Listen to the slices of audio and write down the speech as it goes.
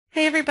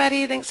Hey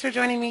everybody, thanks for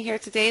joining me here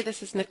today.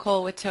 This is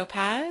Nicole with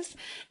Topaz,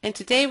 and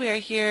today we are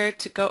here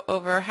to go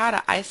over how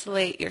to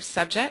isolate your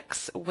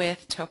subjects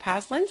with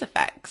Topaz lens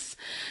effects.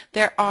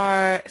 There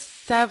are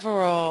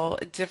several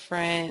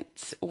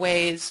different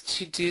ways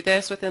to do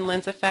this within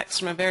lens effects,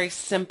 from a very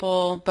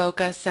simple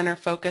bokeh center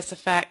focus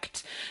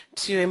effect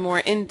to a more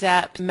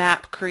in-depth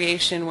map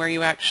creation where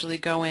you actually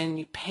go in,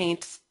 you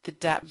paint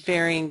the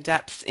varying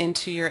depths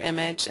into your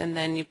image, and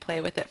then you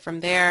play with it from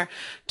there,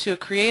 to a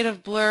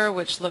creative blur,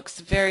 which looks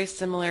very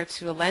similar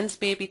to a lens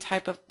baby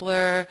type of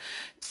blur.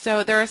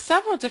 So there are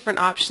several different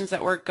options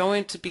that we're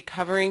going to be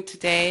covering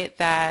today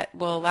that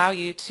will allow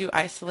you to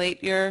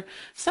isolate your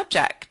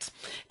subject.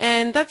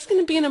 And that's going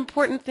to be an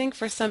important thing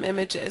for some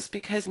images,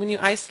 because when you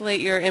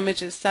isolate your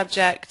image's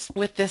subject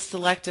with this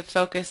selective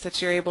focus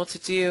that you're able to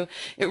do,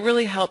 it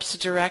really helps to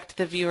direct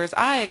the viewer's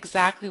eye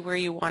exactly where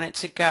you want it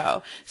to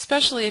go,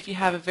 especially if you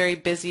have a very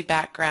busy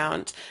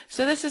background.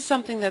 So this is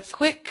something that's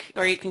quick,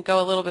 or you can go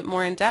a little bit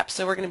more in depth,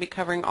 so we're going to be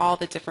covering all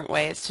the different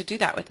ways to do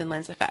that within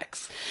lens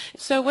effects.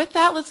 So with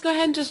that, let's go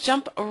ahead and just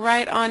jump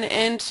right on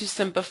into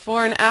some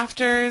before and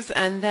afters,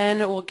 and then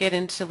we'll get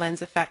into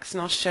lens effects,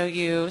 and I'll show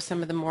you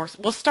some of the more,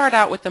 we'll start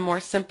out with the more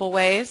simple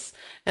ways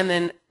and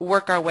then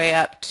work our way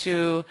up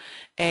to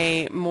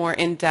a more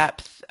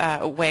in-depth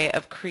way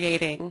of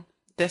creating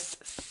this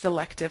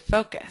selective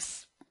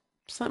focus.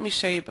 So let me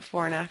show you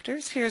before and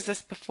afters. Here's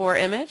this before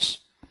image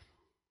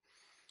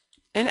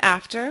and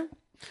after.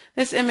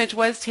 This image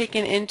was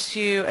taken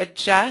into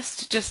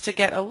adjust just to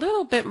get a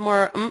little bit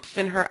more oomph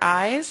in her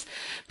eyes,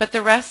 but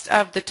the rest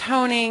of the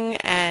toning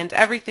and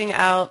everything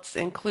else,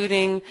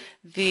 including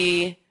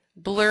the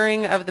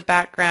blurring of the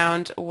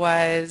background,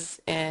 was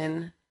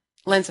in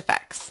lens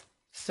effects.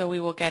 So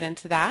we will get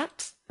into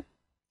that.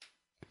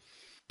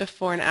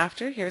 Before and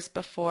after. Here's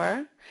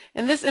before.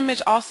 And this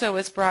image also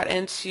was brought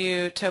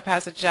into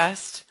Topaz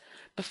Adjust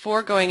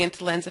before going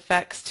into lens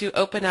effects to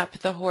open up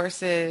the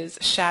horse's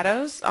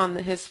shadows on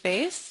his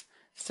face.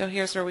 So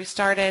here's where we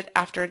started.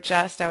 After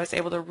adjust, I was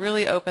able to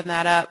really open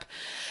that up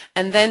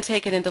and then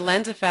take it into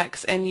lens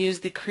effects and use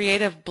the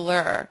creative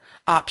blur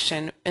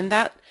option. And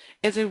that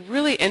is a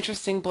really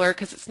interesting blur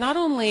because it's not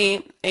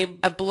only a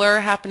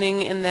blur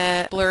happening in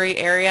the blurry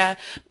area,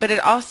 but it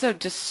also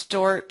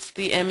distorts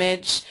the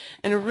image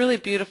in a really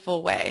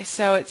beautiful way.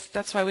 So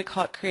that's why we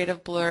call it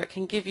creative blur. It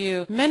can give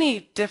you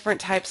many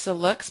different types of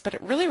looks, but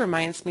it really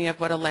reminds me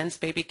of what a lens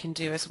baby can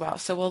do as well.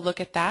 So we'll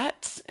look at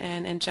that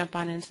and jump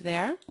on into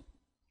there.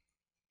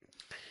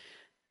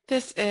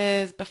 This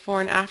is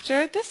before and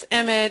after. This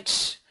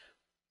image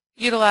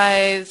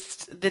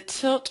utilized the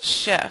tilt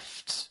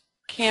shift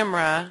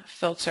camera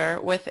filter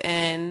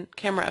within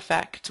camera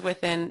effect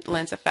within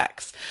lens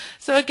effects.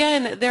 So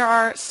again, there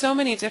are so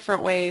many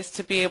different ways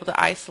to be able to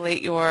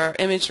isolate your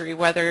imagery,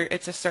 whether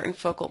it's a certain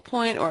focal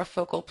point or a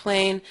focal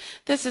plane.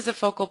 This is a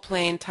focal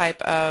plane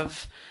type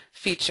of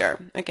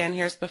feature. Again,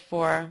 here's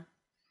before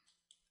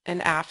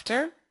and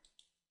after.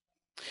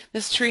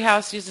 This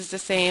treehouse uses the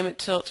same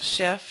tilt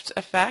shift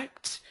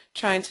effect,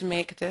 trying to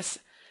make this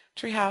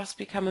treehouse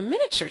become a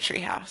miniature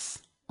treehouse.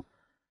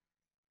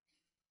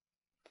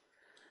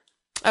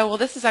 Oh, well,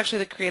 this is actually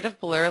the creative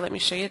blur. Let me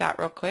show you that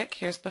real quick.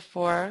 Here's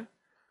before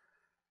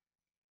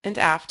and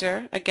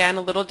after. Again,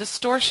 a little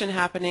distortion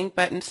happening,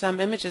 but in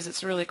some images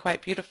it's really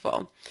quite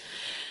beautiful.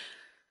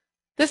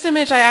 This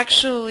image I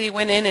actually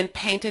went in and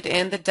painted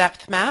in the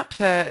depth map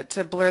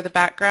to blur the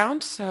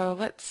background.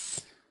 So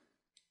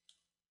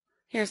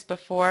here's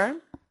before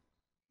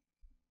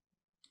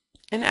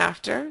and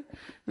after.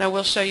 Now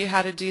we'll show you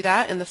how to do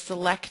that in the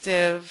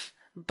selective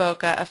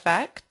bokeh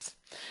effect.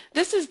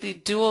 This is the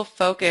dual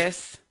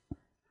focus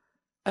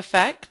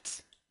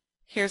effect.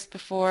 Here's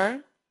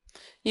before.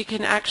 You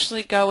can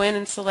actually go in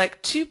and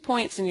select 2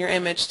 points in your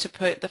image to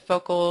put the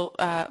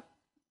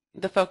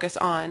focus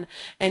on,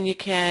 and you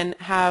can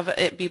have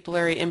it be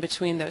blurry in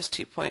between those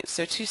 2 points.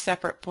 So 2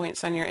 separate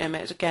points on your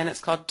image. Again, it's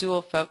called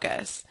dual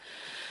focus.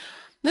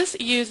 This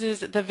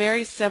uses the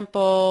very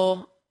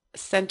simple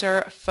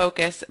center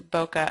focus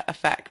bokeh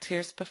effect.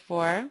 Here's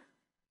before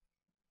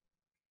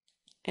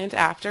and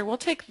after. We'll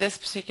take this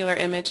particular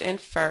image in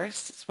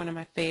first. It's one of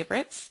my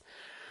favorites.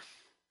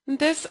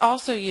 This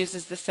also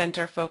uses the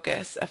center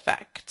focus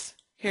effect.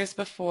 Here's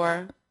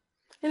before,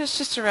 and it's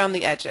just around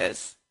the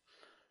edges,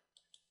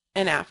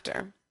 and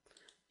after.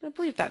 I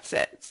believe that's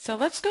it. So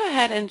let's go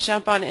ahead and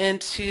jump on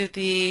into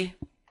the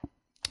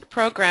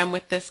program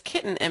with this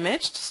kitten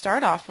image to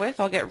start off with.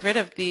 I'll get rid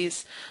of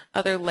these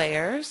other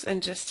layers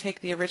and just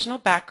take the original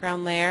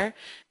background layer,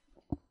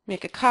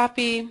 make a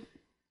copy,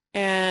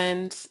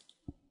 and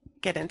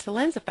get into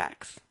lens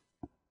effects.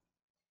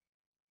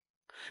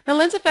 Now,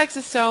 lens effects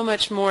is so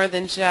much more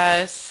than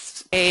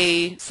just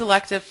a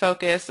selective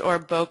focus or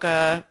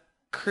bokeh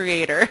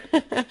creator.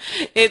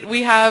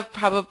 We have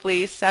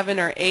probably 7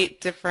 or 8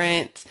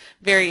 different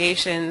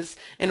variations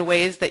and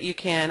ways that you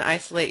can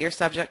isolate your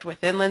subject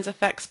within lens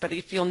effects, but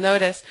if you'll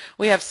notice,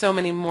 we have so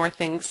many more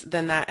things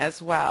than that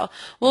as well.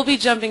 We'll be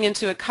jumping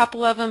into a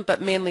couple of them,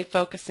 but mainly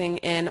focusing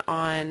in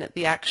on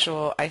the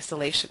actual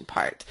isolation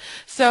part.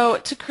 So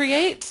to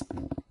create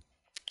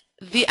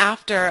the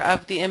after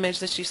of the image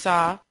that you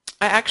saw,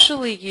 I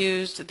actually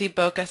used the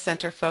bokeh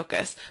center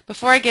focus.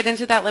 Before I get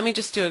into that, let me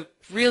just do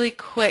a really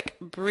quick,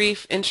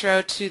 brief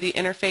intro to the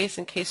interface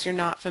in case you're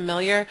not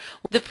familiar.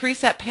 The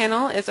preset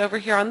panel is over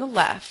here on the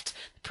left.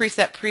 The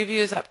preset preview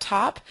is up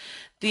top.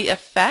 The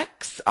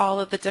effects, all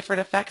of the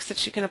different effects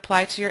that you can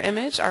apply to your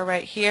image are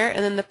right here,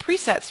 and then the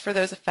presets for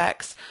those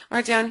effects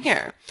are down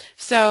here.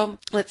 So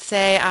let's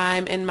say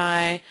I'm in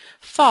my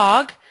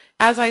fog.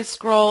 As I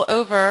scroll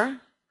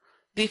over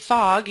the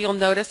fog, you'll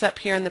notice up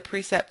here in the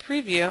preset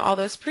preview, all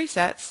those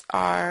presets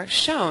are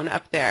shown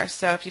up there.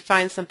 So if you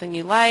find something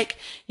you like,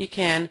 you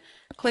can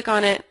click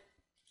on it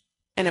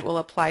and it will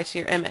apply to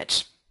your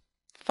image.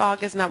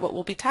 Fog is not what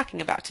we'll be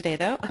talking about today,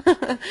 though.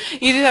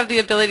 You do have the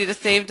ability to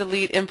save,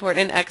 delete, import,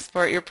 and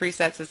export your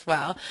presets as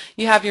well.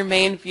 You have your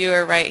main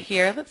viewer right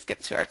here. Let's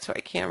get to our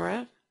toy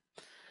camera.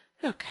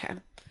 Okay.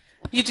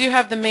 You do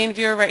have the main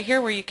viewer right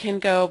here where you can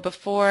go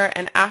before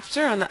and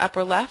after on the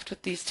upper left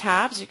with these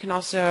tabs. You can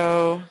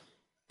also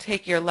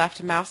take your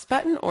left mouse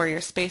button or your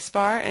space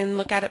bar and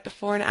look at it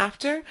before and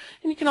after.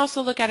 And you can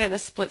also look at it in a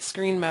split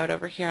screen mode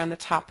over here on the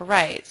top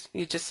right.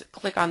 You just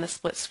click on the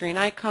split screen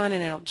icon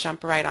and it'll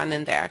jump right on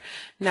in there.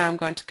 Now I'm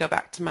going to go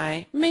back to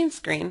my main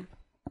screen.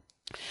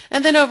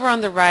 And then over on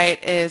the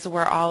right is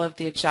where all of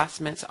the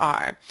adjustments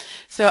are.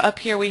 So up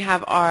here we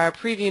have our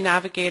preview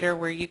navigator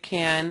where you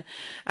can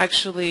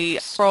actually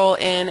scroll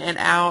in and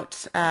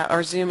out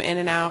or zoom in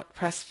and out,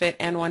 press fit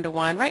and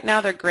one-to-one. Right now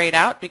they're grayed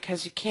out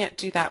because you can't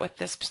do that with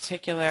this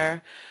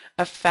particular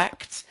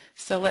effect.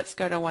 So let's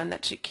go to one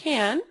that you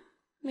can,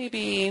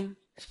 maybe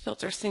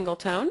filter single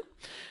tone.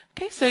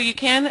 Okay, so you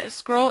can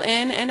scroll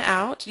in and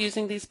out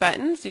using these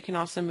buttons. You can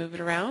also move it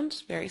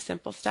around. Very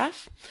simple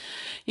stuff.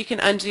 You can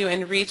undo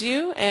and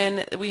redo,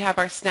 and we have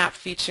our snap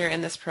feature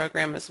in this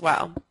program as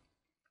well.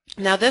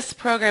 Now this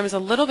program is a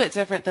little bit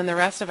different than the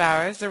rest of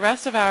ours. The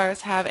rest of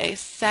ours have a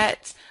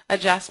set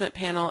adjustment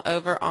panel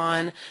over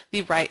on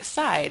the right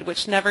side,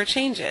 which never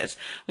changes.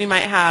 We might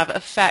have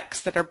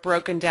effects that are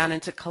broken down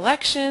into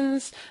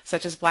collections,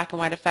 such as black and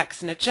white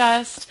effects and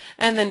adjust,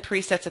 and then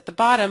presets at the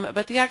bottom,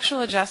 but the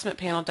actual adjustment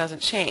panel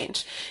doesn't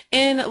change.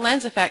 In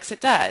Lens Effects it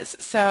does,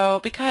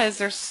 so because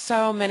there's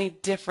so many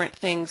different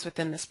things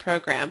within this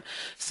program.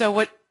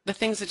 So the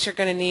things that you're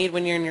going to need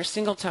when you're in your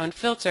single tone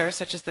filter,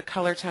 such as the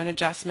color tone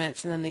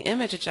adjustments and then the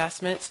image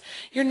adjustments,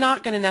 you're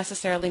not going to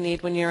necessarily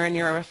need when you're in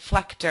your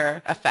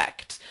reflector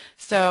effect.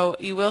 So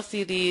you will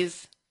see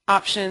these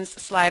options,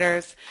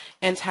 sliders,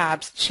 and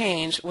tabs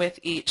change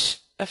with each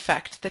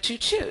effect that you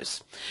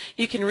choose.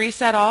 You can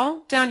reset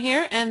all down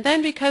here, and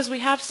then because we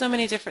have so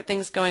many different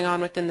things going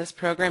on within this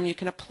program, you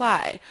can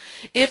apply.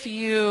 If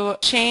you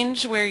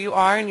change where you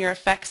are in your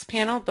effects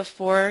panel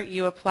before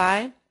you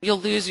apply, you'll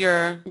lose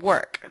your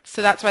work.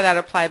 So that's why that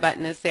apply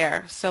button is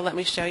there. So let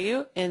me show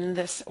you in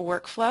this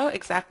workflow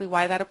exactly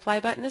why that apply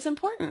button is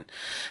important.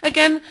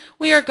 Again,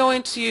 we are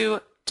going to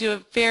do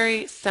a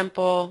very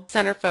simple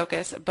center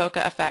focus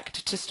bokeh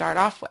effect to start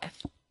off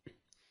with.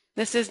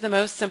 This is the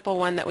most simple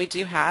one that we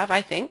do have,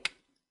 I think,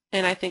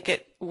 and I think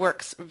it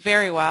works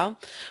very well.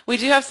 We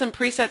do have some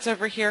presets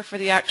over here for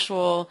the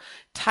actual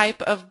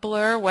type of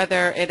blur,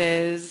 whether it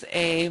is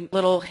a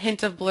little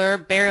hint of blur,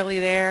 barely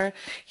there.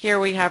 Here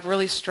we have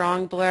really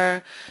strong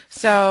blur.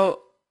 So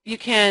you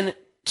can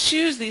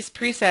choose these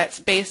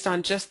presets based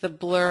on just the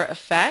blur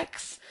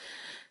effects.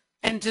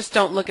 And just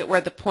don't look at where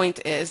the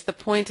point is. The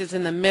point is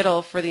in the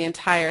middle for the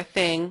entire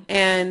thing,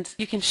 and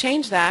you can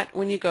change that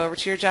when you go over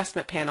to your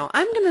adjustment panel.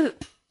 I'm going to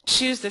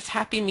choose this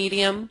happy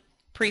medium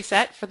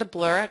preset for the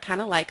blur. I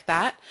kind of like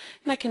that,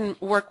 and I can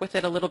work with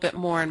it a little bit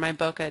more in my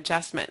bokeh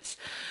adjustments.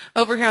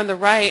 Over here on the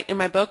right in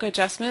my bokeh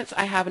adjustments,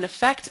 I have an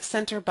effect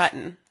center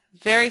button.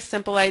 Very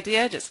simple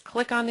idea. Just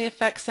click on the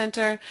effect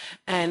center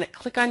and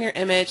click on your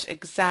image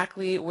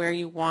exactly where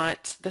you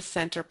want the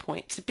center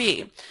point to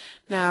be.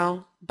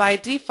 Now by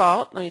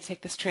default, let me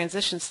take this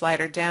transition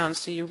slider down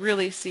so you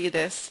really see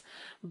this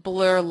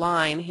blur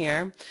line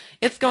here.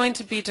 It's going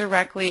to be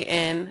directly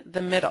in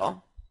the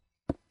middle.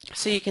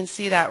 So you can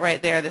see that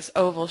right there, this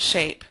oval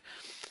shape.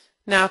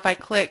 Now if I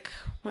click,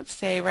 let's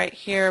say right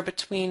here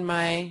between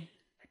my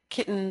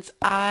kitten's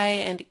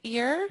eye and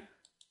ear,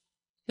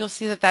 you'll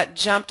see that that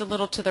jumped a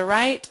little to the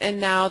right, and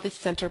now the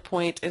center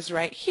point is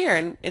right here,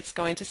 and it's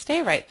going to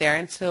stay right there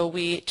until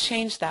we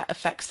change that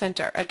effect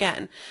center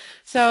again.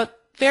 So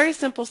very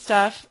simple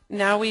stuff.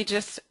 Now we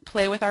just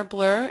play with our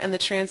blur and the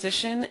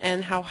transition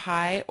and how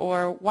high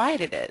or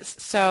wide it is.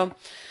 So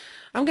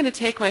I'm going to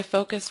take my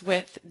focus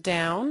width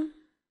down.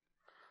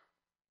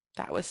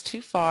 That was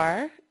too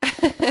far.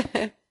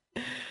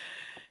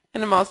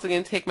 And I'm also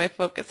going to take my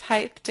focus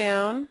height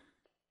down.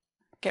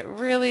 Get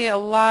really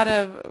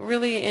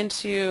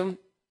into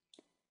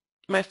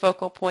my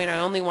focal point. I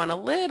only want a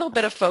little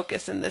bit of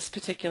focus in this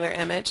particular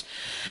image.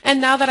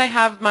 And now that I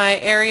have my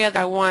area that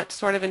I want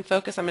sort of in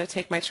focus, I'm going to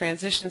take my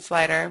transition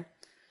slider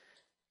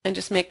and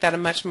just make that a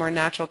much more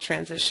natural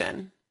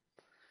transition.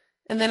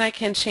 And then I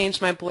can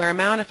change my blur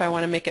amount if I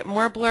want to make it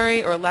more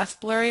blurry or less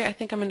blurry. I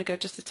think I'm going to go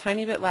just a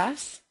tiny bit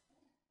less.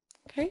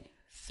 Okay,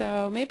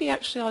 so maybe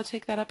actually I'll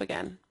take that up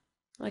again.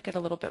 I like it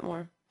a little bit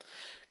more.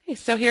 Okay,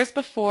 so here's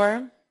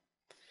before,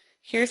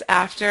 here's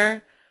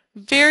after.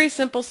 Very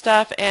simple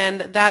stuff,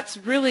 and that's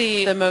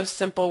really the most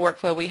simple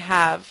workflow we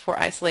have for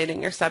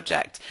isolating your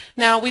subject.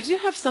 Now, we do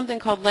have something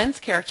called lens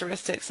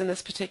characteristics in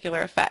this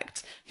particular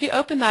effect. If you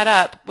open that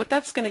up, what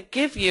that's going to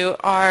give you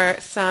are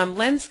some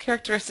lens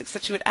characteristics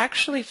that you would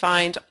actually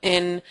find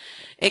in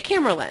a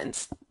camera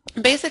lens.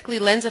 Basically,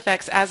 Lens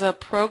Effects as a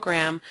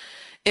program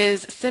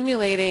is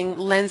simulating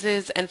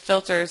lenses and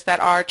filters that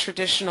are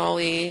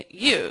traditionally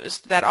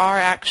used, that are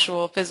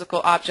actual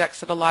physical objects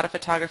that a lot of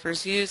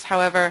photographers use.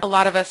 However, a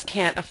lot of us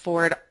can't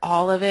afford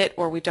all of it,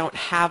 or we don't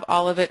have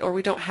all of it, or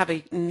we don't have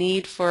a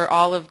need for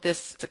all of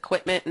this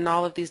equipment and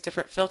all of these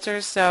different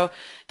filters. So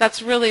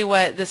that's really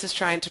what this is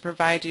trying to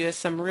provide you, is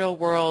some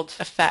real-world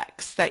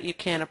effects that you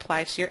can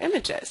apply to your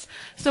images.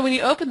 So when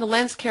you open the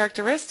lens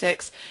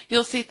characteristics,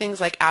 you'll see things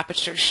like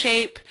aperture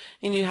shape,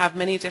 and you have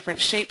many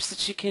different shapes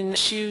that you can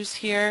choose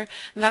here.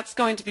 And that's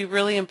going to be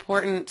really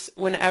important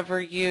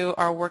whenever you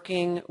are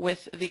working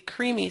with the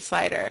creamy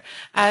slider.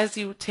 As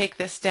you take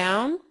this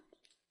down,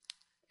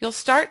 you'll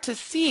start to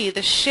see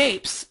the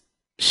shapes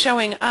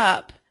showing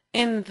up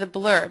in the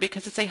blur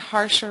because it's a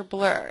harsher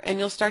blur, and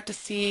you'll start to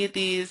see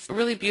these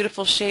really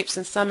beautiful shapes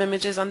in some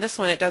images. On this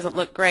one it doesn't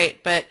look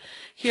great, but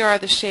here are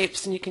the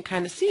shapes and you can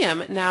kind of see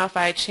them. Now if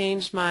I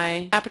change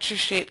my aperture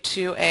shape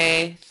to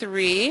a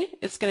 3,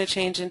 it's going to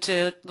change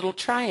into little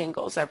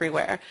triangles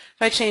everywhere.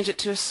 If I change it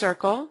to a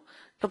circle,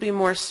 it'll be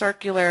more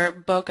circular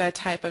bokeh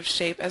type of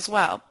shape as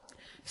well.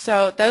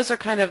 So those are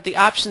kind of the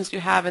options you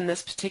have in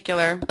this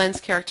particular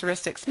lens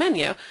characteristics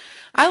menu.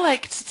 I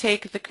like to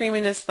take the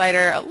creaminess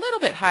slider a little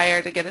bit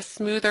higher to get a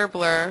smoother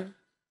blur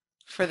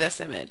for this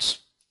image.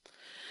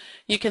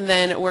 You can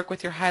then work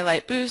with your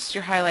highlight boost,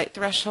 your highlight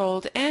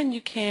threshold, and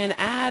you can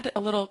add a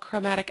little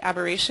chromatic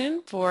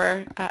aberration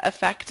for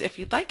effect if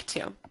you'd like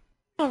to.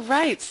 All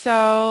right,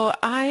 so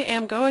I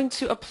am going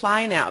to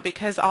apply now,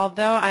 because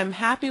although I'm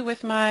happy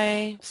with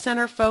my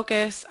center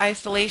focus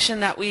isolation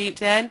that we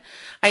did,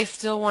 I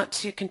still want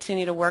to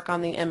continue to work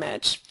on the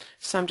image.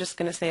 So I'm just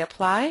going to say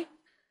apply.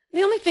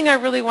 The only thing I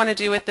really want to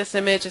do with this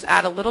image is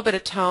add a little bit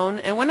of tone,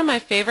 and one of my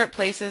favorite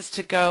places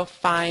to go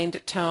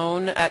find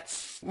tone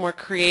that's more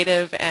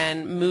creative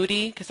and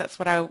moody, because that's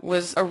what I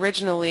was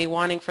originally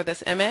wanting for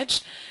this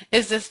image,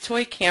 is this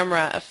toy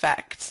camera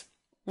effect.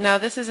 Now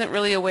this isn't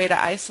really a way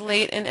to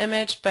isolate an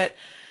image, but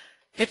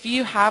if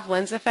you have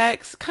Lens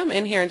Effects, come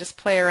in here and just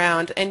play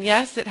around. And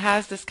yes, it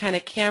has this kind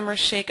of camera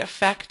shake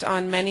effect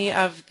on many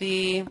of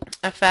the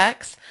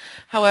effects.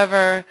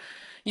 However,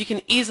 you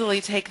can easily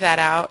take that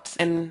out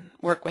and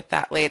work with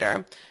that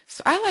later.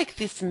 So I like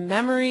this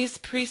Memories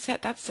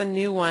preset. That's a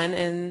new one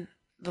in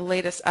the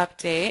latest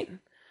update.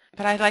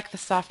 But I like the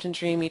Soft and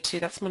Dreamy too.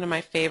 That's one of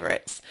my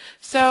favorites.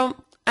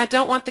 So I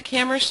don't want the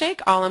camera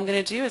shake. All I'm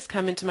going to do is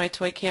come into my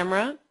toy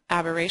camera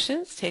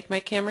aberrations, take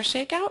my camera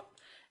shake out,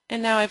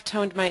 and now I've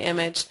toned my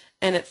image,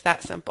 and it's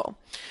that simple.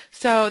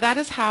 So that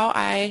is how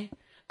I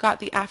got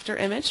the after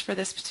image for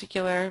this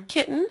particular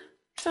kitten.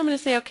 So I'm going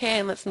to say okay,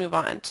 and let's move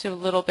on to a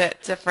little bit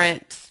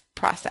different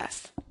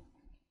process.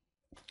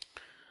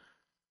 I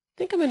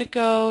think I'm going to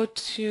go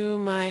to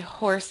my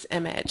horse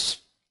image.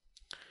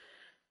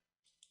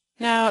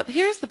 Now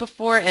here's the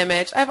before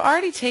image. I've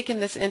already taken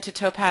this into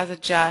Topaz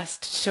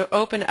Adjust to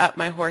open up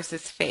my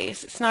horse's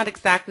face. It's not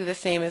exactly the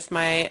same as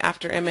my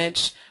after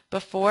image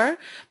before,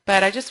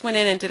 but I just went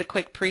in and did a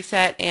quick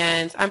preset,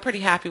 and I'm pretty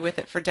happy with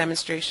it for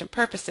demonstration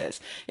purposes.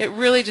 It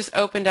really just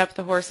opened up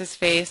the horse's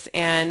face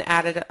and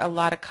added a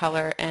lot of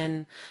color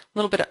and a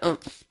little bit of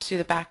oomph to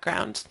the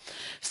background.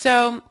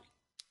 So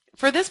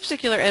for this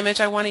particular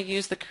image, I want to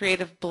use the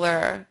creative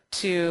blur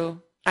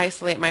to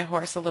isolate my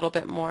horse a little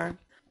bit more.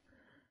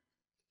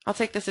 I'll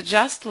take this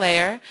adjust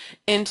layer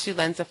into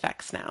Lens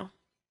Effects now.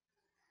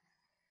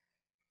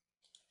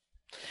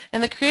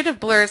 And the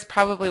creative blur is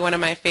probably one of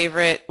my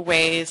favorite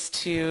ways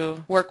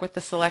to work with the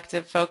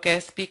selective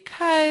focus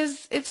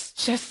because it's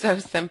just so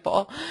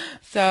simple.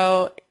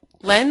 So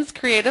Lens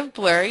Creative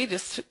Blur, you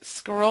just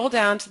scroll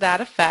down to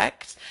that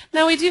effect.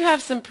 Now we do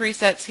have some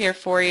presets here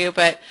for you,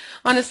 but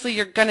honestly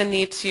you're going to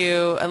need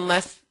to,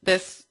 unless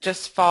this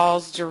just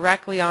falls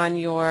directly on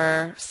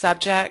your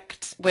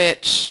subject,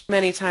 which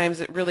many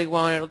times it really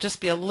won't. It'll just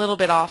be a little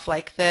bit off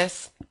like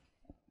this.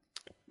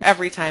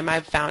 Every time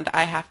I've found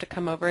I have to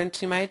come over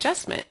into my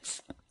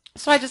adjustments.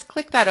 So I just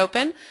click that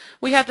open.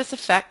 We have this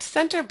effect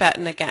center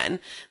button again.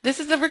 This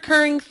is a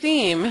recurring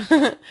theme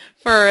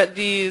for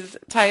these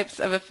types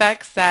of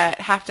effects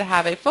that have to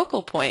have a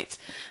focal point.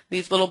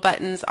 These little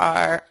buttons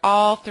are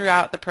all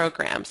throughout the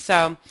program.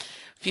 So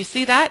if you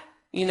see that,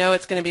 you know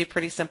it's going to be a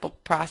pretty simple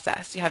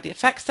process. You have the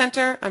effect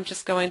center. I'm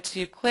just going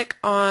to click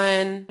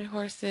on my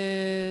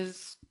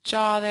horse's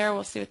jaw there.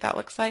 We'll see what that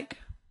looks like.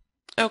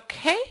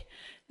 Okay.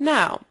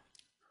 Now,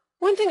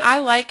 one thing I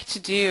like to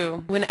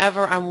do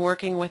whenever I'm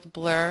working with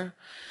blur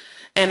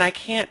and I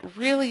can't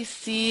really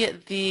see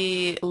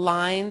the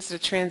lines, the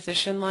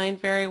transition line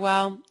very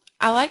well,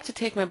 I like to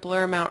take my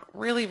blur amount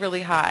really,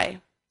 really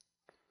high.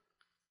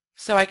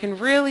 So I can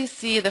really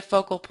see the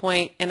focal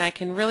point and I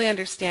can really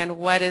understand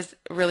what is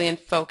really in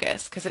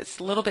focus, because it's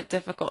a little bit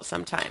difficult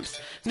sometimes.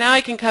 Now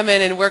I can come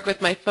in and work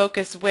with my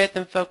focus width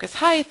and focus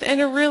height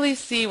and really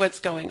see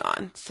what's going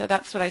on. So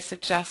that's what I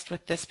suggest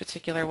with this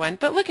particular one.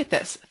 But look at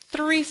this,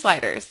 3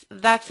 sliders.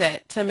 That's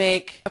it to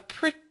make a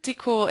pretty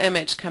cool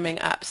image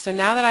coming up. So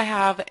now that I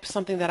have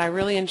something that I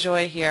really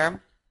enjoy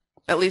here,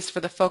 at least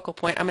for the focal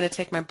point, I'm going to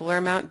take my blur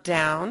amount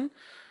down,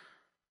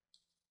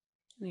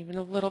 even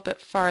a little bit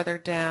farther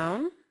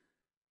down.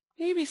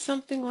 Maybe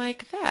something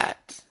like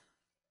that.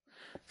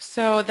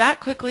 So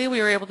that quickly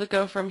we were able to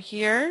go from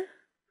here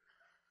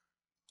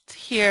to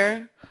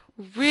here,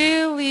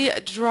 really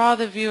draw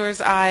the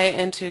viewer's eye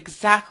into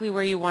exactly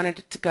where you wanted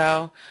it to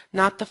go,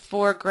 not the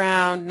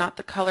foreground, not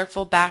the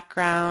colorful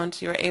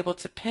background. You were able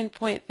to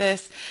pinpoint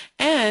this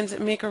and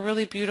make a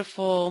really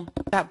beautiful,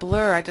 that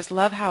blur. I just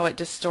love how it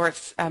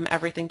distorts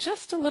everything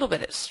just a little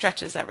bit. It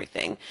stretches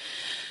everything.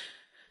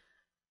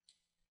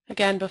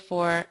 Again,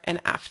 before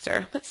and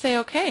after. Let's say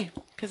okay,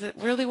 because it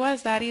really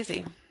was that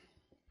easy.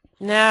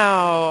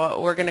 Now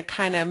we're going to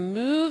kind of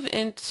move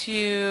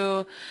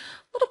into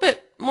a little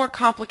bit more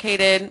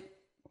complicated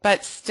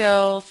but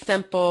still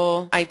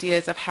simple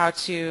ideas of how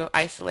to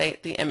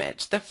isolate the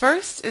image. The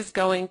first is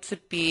going to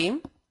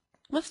be,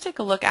 let's take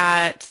a look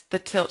at the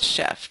tilt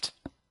shift.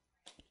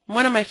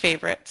 One of my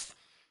favorites.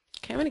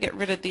 Okay, I'm going to get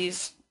rid of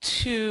these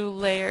 2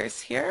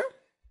 layers here.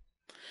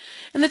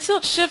 And the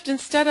tilt shift,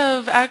 instead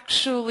of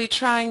actually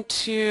trying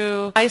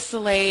to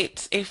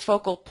isolate a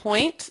focal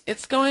point,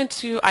 it's going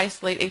to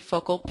isolate a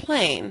focal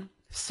plane.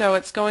 So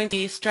it's going to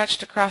be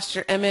stretched across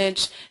your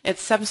image.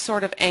 It's some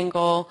sort of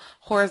angle,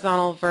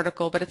 horizontal,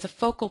 vertical, but it's a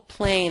focal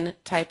plane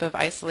type of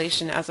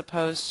isolation as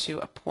opposed to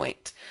a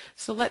point.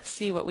 So let's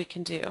see what we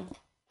can do.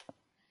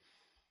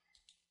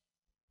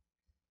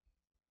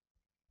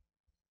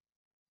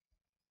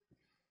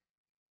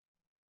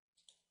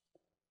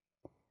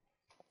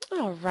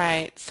 All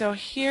right, so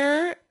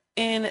here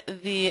in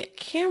the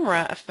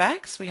camera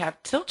effects, we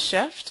have tilt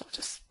shift. I'll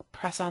just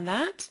press on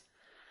that.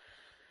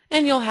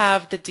 And you'll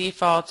have the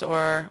default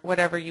or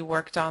whatever you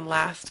worked on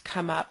last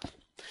come up.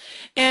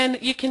 And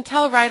you can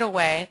tell right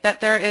away that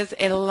there is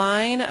a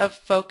line of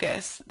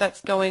focus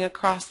that's going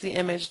across the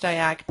image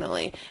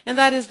diagonally, and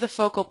that is the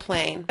focal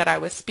plane that I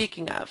was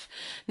speaking of.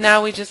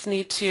 Now we just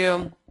need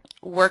to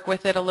work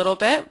with it a little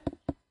bit.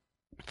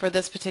 For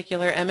this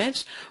particular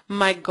image,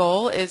 my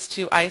goal is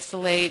to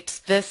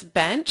isolate this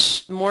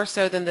bench more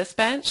so than this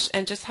bench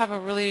and just have a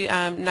really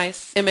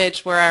nice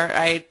image where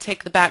I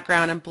take the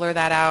background and blur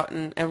that out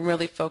and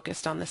really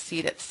focused on the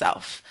seat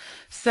itself.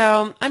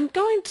 So I'm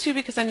going to,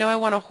 because I know I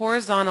want a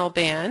horizontal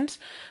band,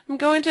 I'm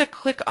going to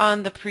click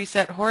on the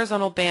preset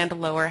horizontal band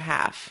lower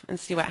half and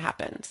see what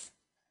happens.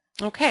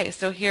 Okay,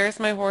 so here's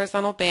my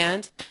horizontal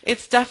band.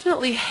 It's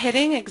definitely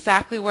hitting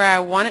exactly where I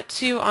want it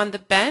to on the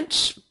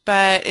bench,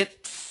 but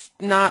it's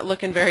not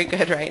looking very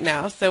good right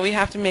now, so we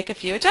have to make a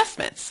few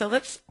adjustments. So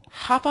let's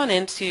hop on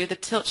into the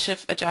tilt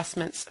shift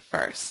adjustments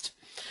first.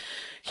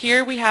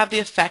 Here we have the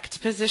effect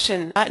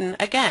position button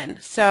again.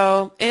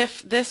 So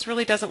if this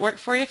really doesn't work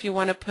for you, if you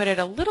want to put it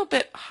a little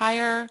bit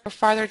higher or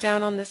farther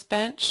down on this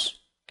bench,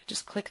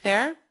 just click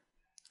there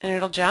and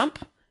it'll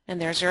jump,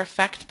 and there's your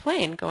effect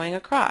plane going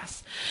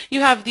across.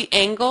 You have the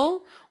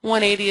angle.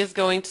 180 is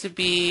going to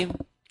be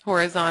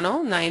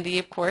horizontal, 90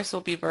 of course will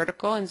be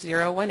vertical, and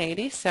 0,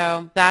 180,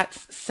 so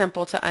that's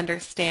simple to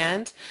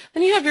understand.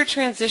 Then you have your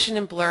transition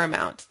and blur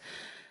amount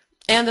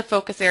and the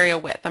focus area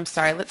width. I'm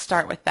sorry, let's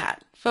start with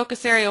that.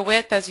 Focus area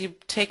width, as you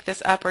take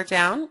this up or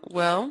down,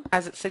 will,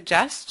 as it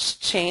suggests,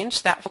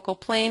 change that focal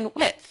plane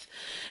width.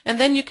 And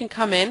then you can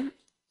come in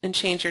and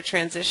change your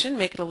transition,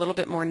 make it a little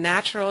bit more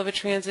natural of a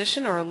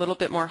transition or a little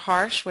bit more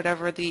harsh,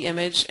 whatever the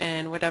image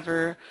and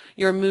whatever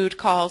your mood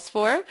calls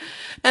for.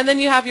 And then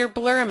you have your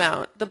blur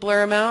amount. The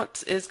blur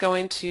amount is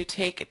going to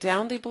take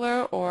down the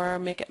blur or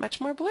make it much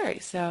more blurry.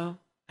 So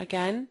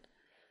again,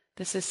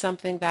 this is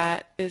something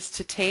that is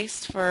to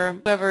taste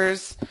for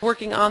whoever's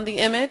working on the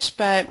image,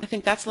 but I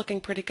think that's looking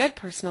pretty good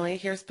personally.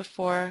 Here's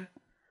before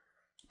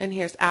and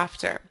here's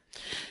after.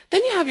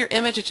 Then you have your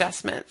image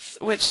adjustments,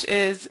 which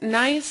is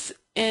nice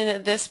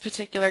in this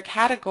particular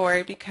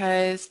category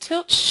because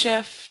tilt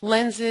shift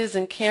lenses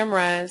and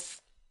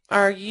cameras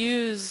are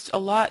used a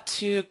lot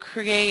to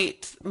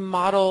create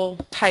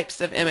model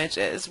types of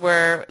images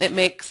where it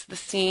makes the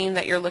scene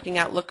that you're looking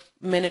at look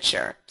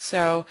miniature,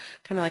 so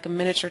kind of like a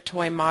miniature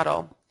toy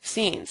model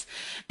scenes.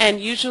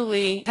 And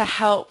usually to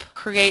help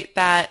create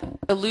that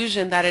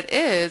illusion that it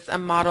is a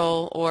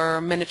model or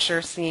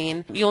miniature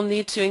scene, you'll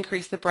need to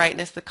increase the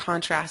brightness, the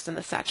contrast, and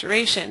the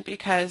saturation,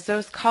 because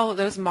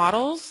those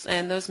models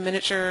and those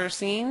miniature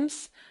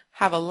scenes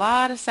have a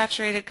lot of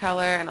saturated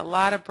color and a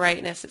lot of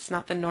brightness. It's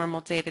not the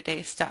normal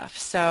day-to-day stuff.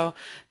 So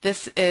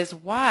this is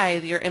why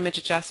your image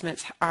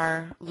adjustments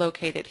are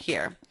located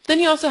here. Then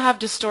you also have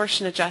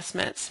distortion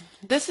adjustments.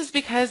 This is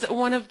because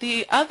one of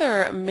the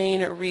other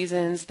main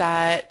reasons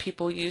that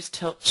people use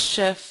tilt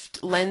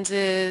shift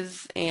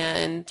lenses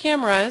and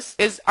cameras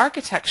is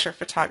architecture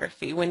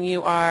photography. When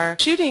you are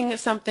shooting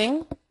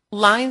something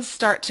lines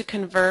start to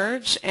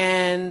converge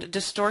and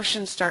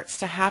distortion starts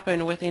to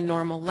happen with a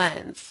normal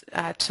lens.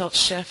 Tilt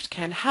shift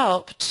can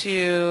help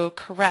to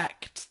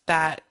correct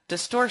that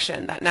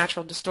distortion, that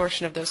natural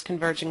distortion of those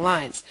converging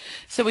lines.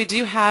 So we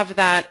do have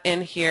that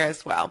in here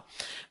as well.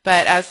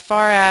 But as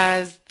far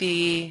as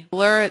the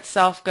blur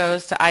itself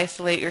goes to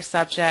isolate your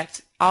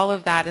subject, all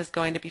of that is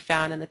going to be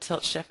found in the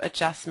Tilt Shift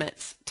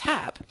Adjustments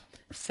tab.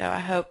 So I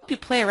hope you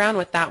play around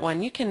with that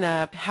one. You can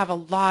have a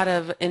lot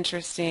of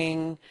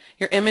interesting,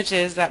 your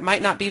images that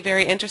might not be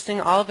very interesting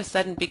all of a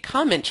sudden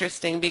become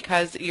interesting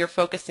because you're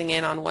focusing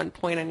in on one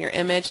point on your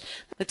image.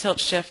 The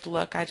tilt shift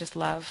look I just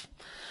love.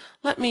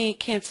 Let me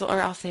cancel,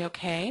 or I'll say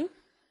okay.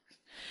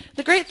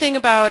 The great thing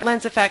about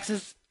Lens Effects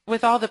is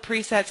with all the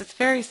presets, it's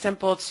very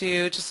simple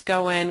to just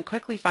go in,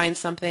 quickly find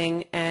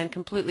something, and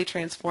completely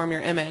transform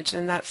your image,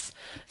 and that's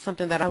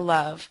something that I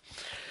love.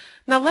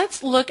 Now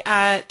let's look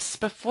at,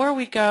 before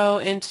we go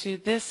into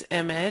this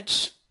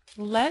image,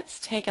 let's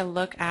take a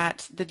look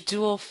at the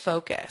dual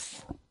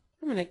focus.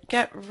 I'm going to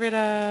get rid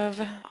of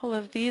all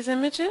of these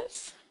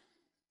images.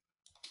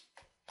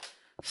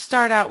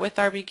 Start out with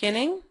our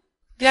beginning.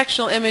 The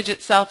actual image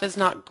itself is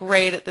not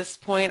great at this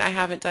point. I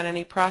haven't done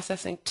any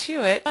processing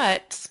to it,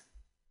 but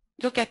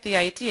you'll get the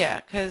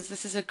idea because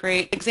this is a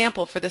great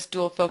example for this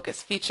dual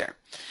focus feature.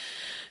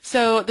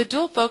 So the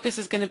dual focus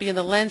is going to be in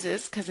the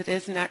lenses because it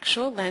is an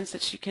actual lens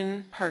that you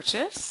can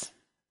purchase.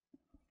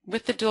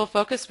 With the dual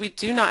focus, we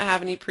do not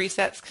have any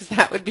presets because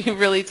that would be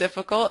really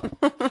difficult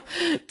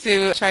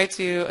to try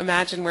to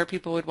imagine where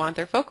people would want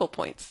their focal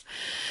points.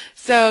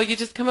 So you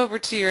just come over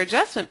to your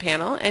adjustment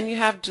panel and you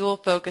have dual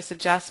focus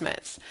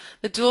adjustments.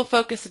 The dual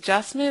focus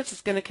adjustments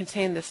is going to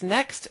contain this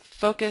next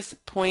focus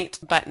point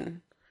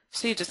button.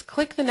 So you just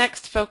click the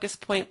next focus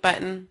point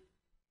button.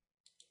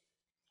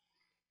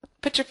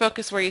 Put your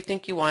focus where you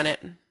think you want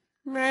it,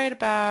 right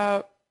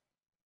about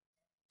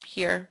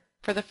here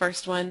for the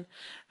first one.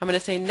 I'm going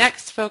to say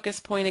next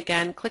focus point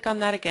again, click on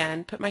that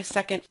again, put my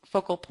second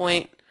focal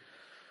point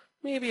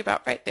maybe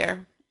about right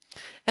there,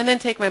 and then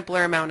take my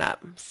blur amount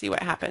up, see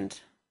what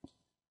happened.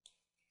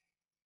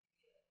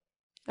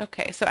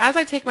 Okay, so as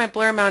I take my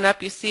blur amount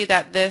up, you see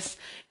that this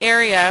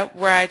area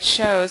where I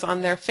chose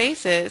on their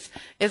faces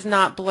is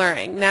not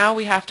blurring. Now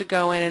we have to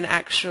go in and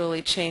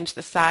actually change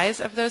the size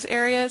of those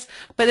areas,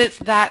 but it's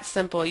that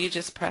simple. You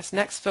just press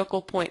next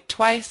focal point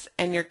twice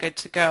and you're good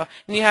to go.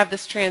 And you have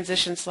this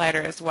transition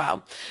slider as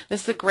well.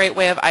 This is a great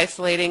way of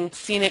isolating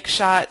scenic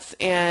shots,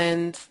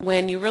 and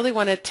when you really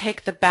want to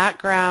take the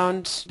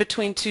background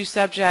between two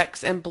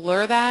subjects and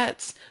blur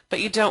that, but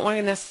you don't want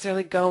to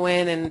necessarily go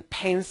in and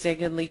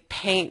painstakingly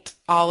paint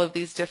all of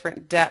these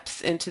different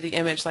depths into the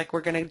image like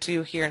we're going to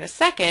do here in a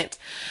second.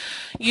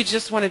 You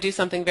just want to do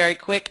something very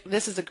quick.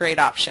 This is a great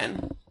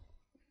option.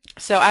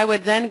 So I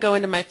would then go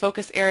into my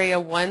focus area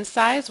 1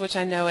 size, which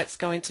I know it's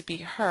going to be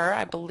her,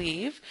 I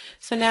believe.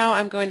 So now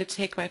I'm going to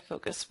take my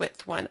focus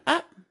width 1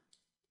 up.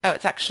 Oh,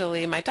 it's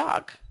actually my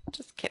dog.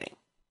 Just kidding.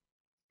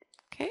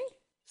 Okay,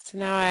 so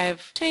now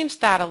I've changed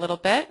that a little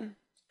bit.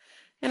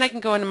 And I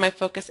can go into my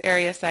focus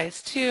area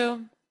size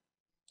 2,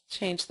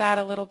 change that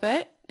a little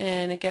bit,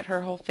 and get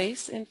her whole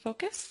face in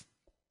focus.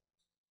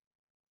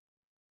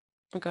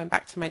 I'm going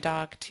back to my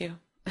dog too.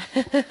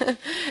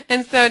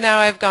 And so now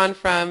I've gone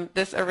from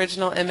this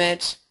original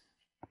image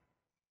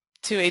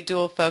to a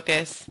dual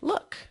focus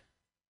look.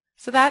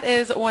 So that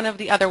is one of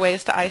the other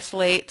ways to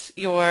isolate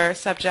your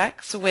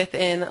subjects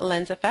within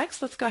Lens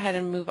Effects. Let's go ahead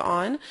and move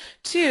on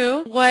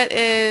to what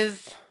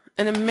is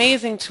an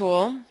amazing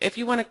tool. If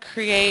you want to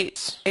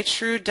create a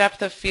true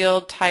depth of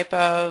field type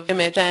of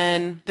image,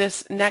 then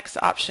this next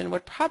option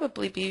would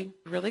probably be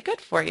really good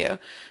for you.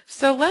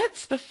 So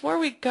let's, before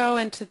we go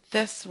into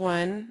this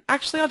one,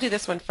 actually I'll do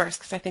this one first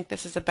because I think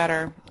this is a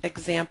better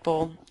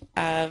example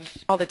of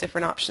all the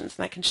different options,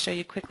 and I can show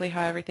you quickly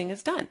how everything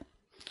is done.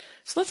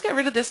 So let's get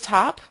rid of this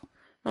top.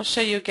 I'll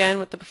show you again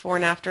what the before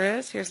and after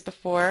is. Here's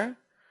before,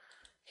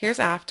 here's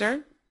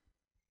after.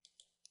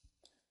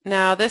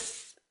 Now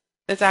this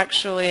is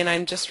actually, and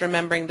I'm just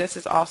remembering, this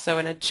is also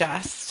an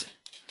adjust.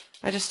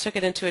 I just took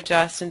it into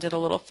adjust and did a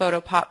little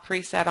photo pop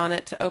preset on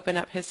it to open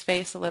up his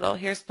face a little.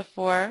 Here's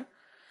before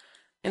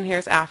and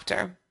here's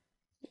after.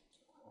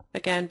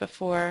 Again,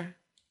 before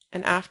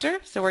and after.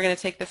 So we're going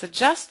to take this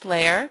adjust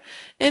layer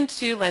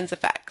into Lens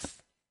Effects.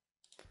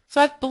 So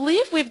I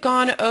believe we've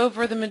gone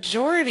over the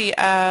majority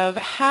of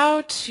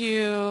how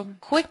to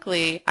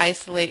quickly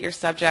isolate your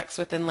subjects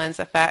within Lens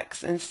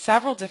Effects in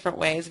several different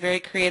ways,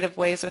 very creative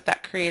ways with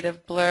that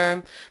creative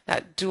blur,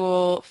 that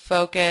dual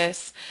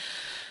focus.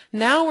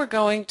 Now we're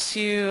going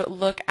to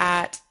look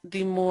at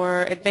the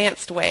more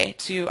advanced way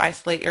to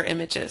isolate your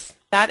images.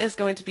 That is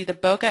going to be the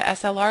bokeh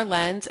SLR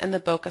lens and the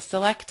bokeh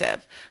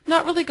selective. I'm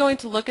not really going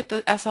to look at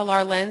the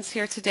SLR lens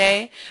here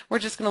today. We're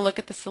just going to look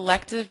at the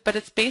selective, but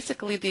it's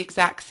basically the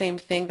exact same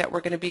thing that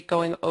we're going to be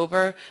going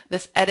over,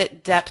 this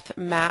edit depth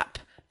map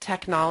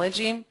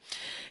technology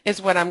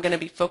is what I'm going to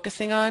be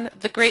focusing on.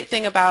 The great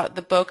thing about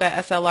the Bokeh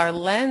SLR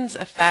lens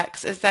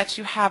effects is that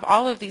you have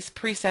all of these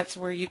presets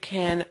where you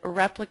can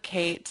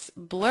replicate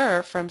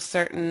blur from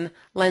certain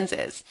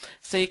lenses.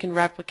 So you can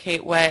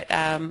replicate what,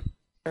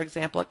 for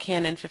example, a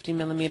Canon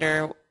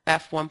 50mm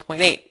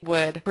f1.8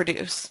 would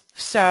produce.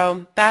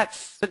 So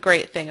that's the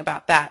great thing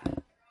about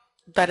that.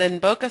 But in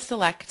Bokeh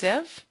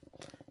Selective,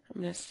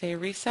 I'm going to say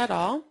reset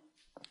all.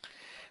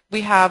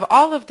 We have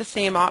all of the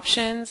same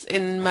options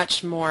and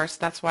much more, so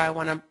that's why I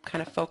want to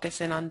kind of focus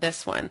in on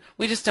this one.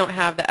 We just don't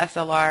have the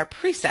SLR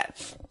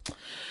presets.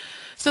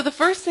 So the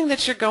first thing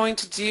that you're going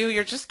to do,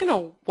 you're just going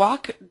to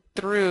walk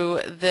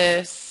through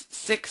this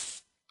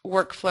 6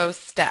 workflow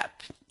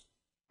step.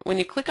 When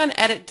you click on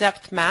Edit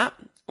Depth Map,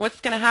 what's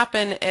going to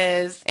happen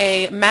is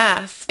a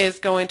mask is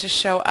going to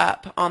show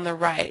up on the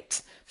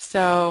right.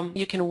 So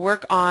you can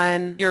work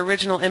on your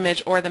original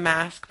image or the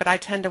mask, but I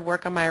tend to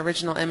work on my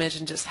original image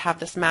and just have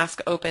this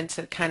mask open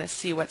to kind of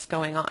see what's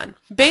going on.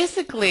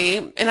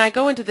 Basically, and I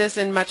go into this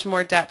in much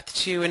more depth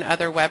too in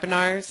other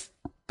webinars,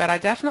 but I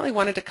definitely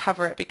wanted to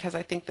cover it because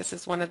I think this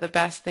is one of the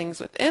best things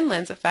within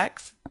Lens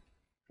Effects.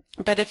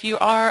 But if you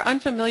are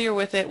unfamiliar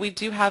with it, we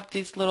do have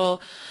these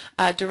little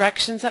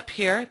directions up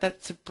here.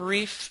 That's a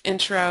brief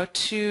intro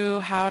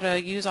to how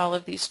to use all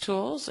of these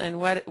tools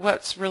and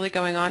what's really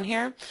going on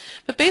here.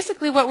 But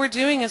basically what we're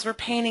doing is we're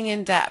painting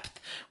in depth.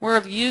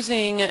 We're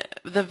using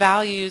the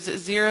values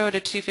 0 to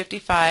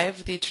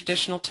 255, the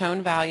traditional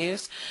tone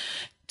values,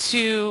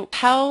 to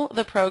tell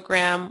the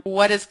program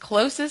what is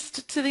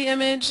closest to the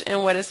image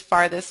and what is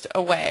farthest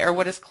away, or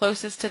what is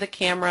closest to the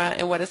camera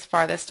and what is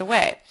farthest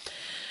away.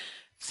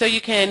 So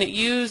you can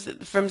use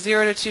from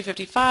 0 to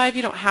 255.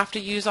 You don't have to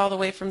use all the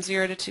way from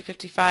 0 to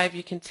 255.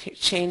 You can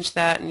change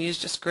that and use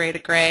just gray to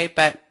gray,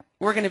 but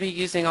we're going to be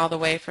using all the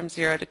way from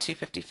 0 to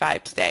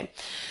 255 today.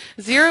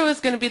 0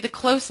 is going to be the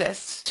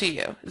closest to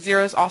you.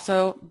 0 is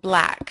also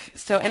black.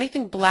 So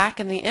anything black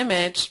in the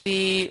image,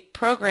 the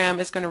program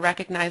is going to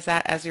recognize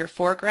that as your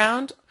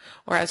foreground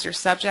or as your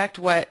subject,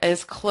 what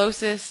is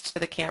closest to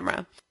the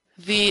camera.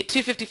 The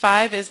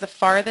 255 is the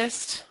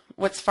farthest,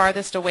 what's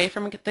farthest away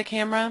from the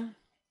camera.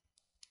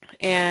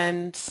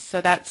 And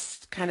so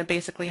that's kind of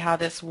basically how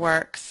this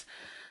works.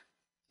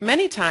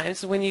 Many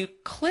times when you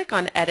click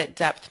on Edit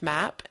Depth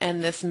Map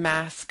and this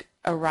mask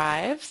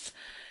arrives,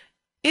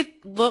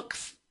 it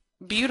looks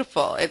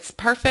beautiful. It's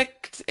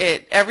perfect.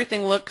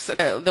 Everything looks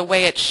the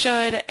way it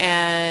should,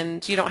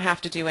 and you don't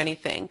have to do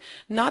anything.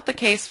 Not the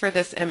case for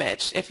this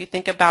image. If you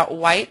think about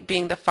white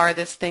being the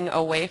farthest thing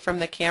away from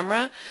the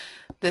camera,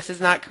 this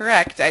is not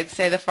correct. I'd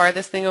say the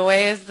farthest thing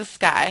away is the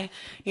sky.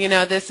 You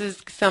know, this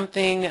is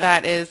something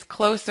that is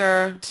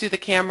closer to the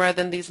camera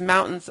than these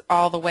mountains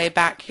all the way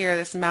back here,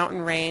 this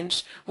mountain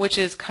range, which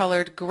is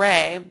colored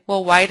gray.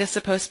 Well, white is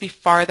supposed to be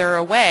farther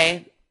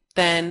away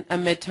than a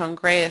mid-tone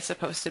gray is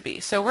supposed to be.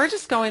 So we're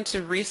just going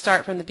to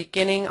restart from the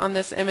beginning on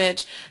this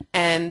image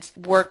and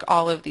work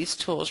all of these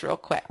tools real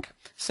quick.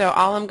 So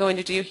all I'm going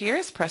to do here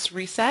is press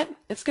reset.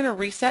 It's going to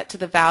reset to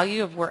the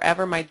value of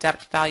wherever my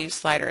depth value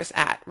slider is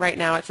at. Right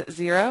now it's at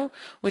 0,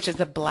 which is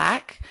a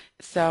black.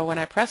 So when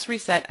I press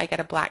reset, I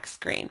get a black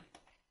screen.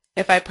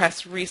 If I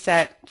press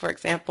reset, for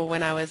example,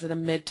 when I was at a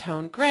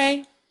mid-tone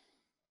gray,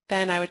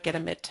 then I would get a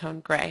mid-tone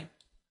gray.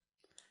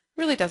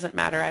 Really doesn't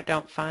matter, I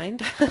don't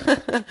find.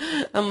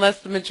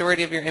 Unless the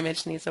majority of your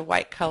image needs a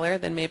white color,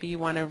 then maybe you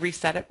want to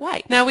reset it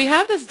white. Now we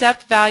have this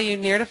depth value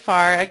near to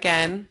far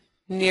again.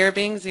 Near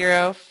being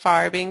 0,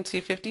 far being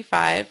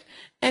 255,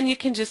 and you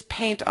can just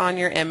paint on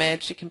your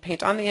image. You can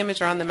paint on the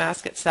image or on the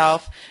mask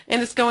itself, and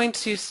it's going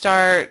to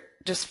start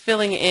just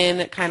filling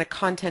in kind of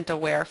content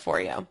aware for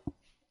you.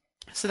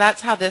 So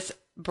that's how this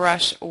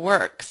brush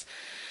works.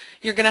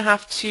 You're going to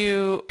have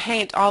to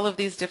paint all of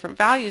these different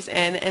values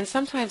in, and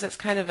sometimes it's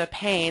kind of a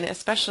pain,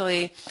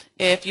 especially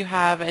if you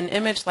have an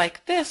image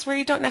like this where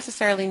you don't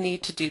necessarily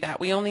need to do that.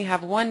 We only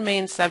have one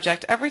main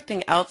subject.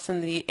 Everything else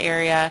in the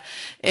area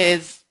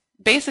is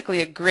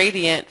basically a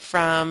gradient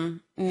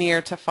from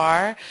near to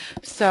far,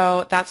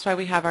 so that's why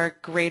we have our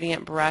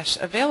gradient brush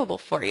available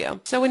for you.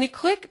 So when you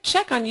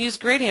check on use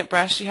gradient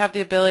brush, you have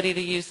the ability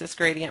to use this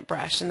gradient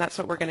brush, and that's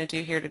what we're going to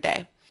do here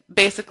today.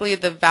 Basically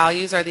the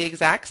values are the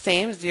exact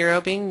same,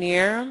 0 being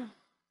near,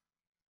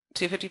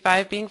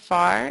 255 being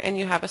far, and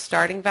you have a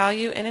starting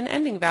value and an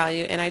ending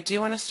value, and I do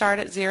want to start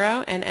at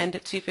 0 and end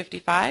at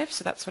 255,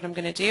 so that's what I'm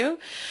going to do.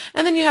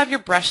 And then you have your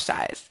brush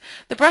size.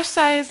 The brush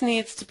size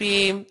needs to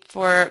be,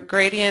 for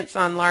gradients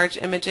on large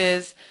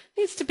images,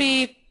 needs to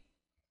be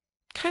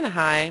kind of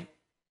high.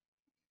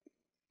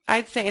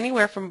 I'd say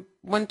anywhere from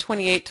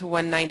 128 to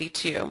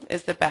 192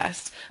 is the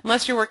best.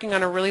 Unless you're working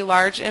on a really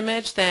large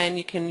image, then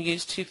you can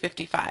use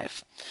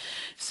 255.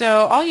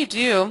 So all you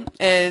do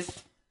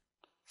is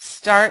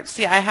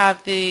see, I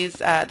have these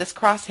this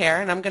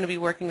crosshair, and I'm going to be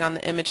working on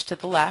the image to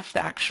the left,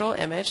 the actual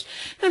image.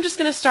 And I'm just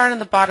going to start in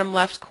the bottom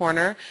left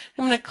corner.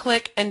 I'm going to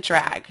click and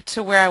drag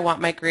to where I want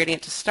my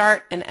gradient to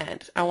start and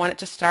end. I want it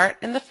to start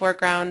in the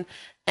foreground,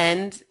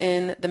 end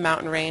in the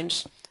mountain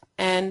range,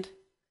 and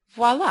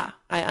voila,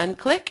 I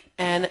unclick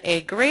and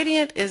a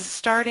gradient is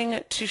starting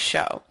to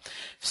show.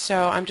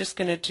 So I'm just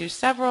going to do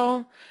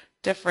several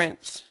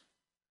different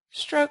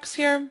strokes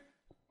here,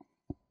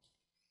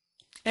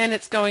 and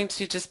it's going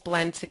to just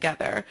blend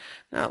together.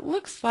 Now it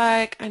looks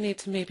like I need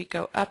to maybe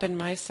go up in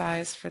my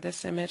size for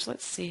this image.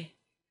 Let's see.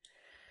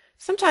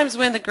 Sometimes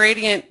when the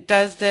gradient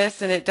does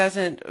this and it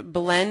doesn't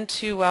blend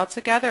too well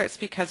together, it's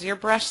because of your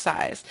brush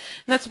size.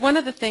 And that's one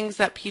of the things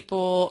that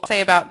people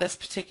say about this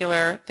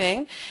particular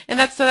thing. And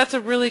that's a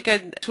really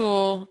good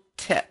tool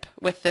tip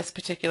with this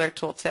particular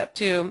tool tip,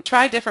 to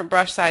try different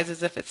brush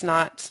sizes if it's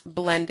not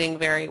blending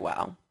very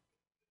well.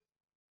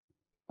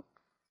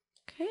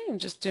 Okay, I'm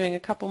just doing a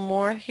couple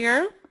more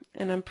here,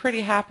 and I'm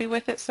pretty happy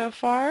with it so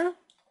far.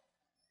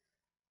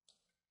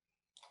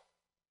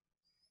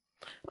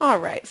 All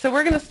right, so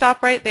we're going to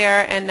stop right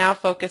there and now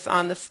focus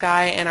on the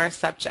sky and our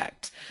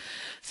subject.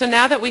 So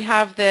now that we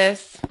have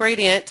this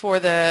gradient for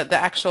the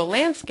actual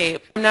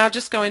landscape, I'm now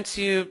just going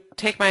to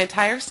take my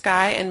entire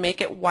sky and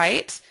make it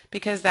white,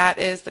 because that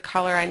is the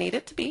color I need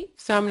it to be.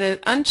 So I'm going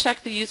to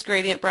uncheck the Use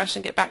Gradient brush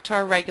and get back to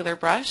our regular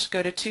brush,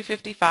 go to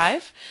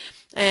 255,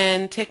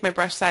 and take my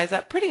brush size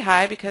up pretty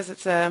high because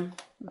it's a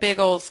big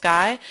old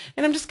sky,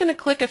 and I'm just going to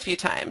click a few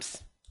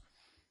times.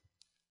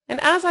 And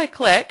as I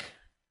click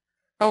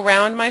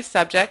around my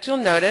subject, you'll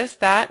notice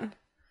that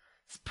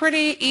it's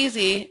pretty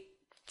easy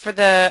for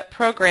the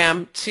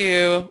program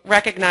to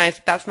recognize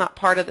that that's not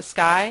part of the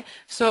sky,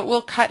 so it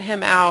will cut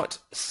him out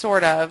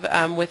sort of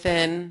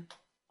within,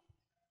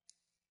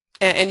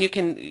 and you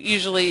can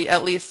usually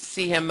at least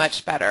see him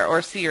much better,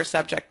 or see your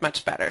subject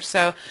much better.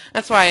 So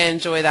that's why I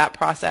enjoy that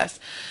process.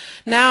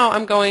 Now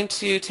I'm going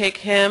to take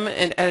him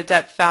at a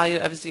depth value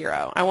of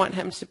 0. I want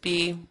him to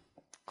be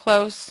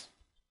close,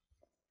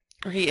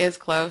 or he is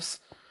close.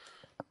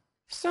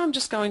 So I'm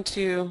just going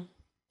to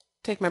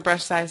take my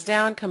brush size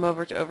down, come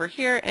over to over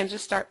here, and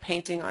just start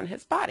painting on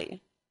his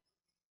body.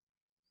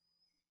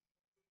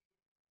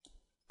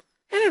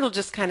 And it'll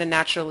just kind of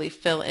naturally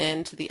fill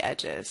into the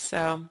edges.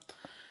 So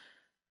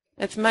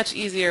it's much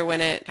easier when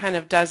it kind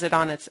of does it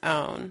on its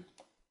own.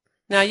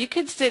 Now you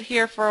could sit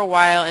here for a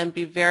while and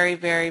be very,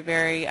 very,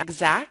 very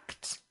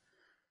exact,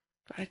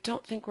 but I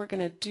don't think we're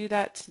going to do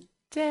that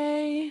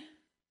today.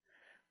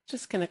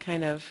 Just going to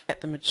kind of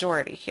get the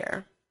majority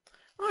here.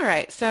 All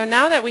right, so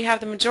now that we have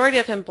the majority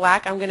of him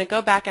black, I'm going to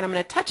go back and I'm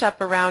going to touch up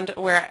around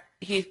where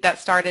that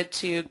started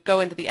to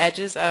go into the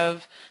edges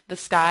of the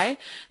sky.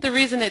 The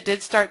reason it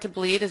did start to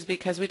bleed is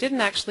because we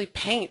didn't actually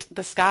paint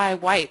the sky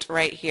white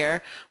right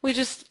here. We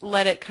just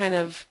let it kind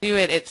of do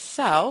it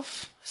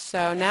itself.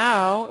 So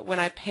now when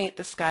I paint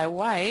the sky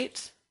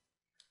white,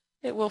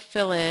 it will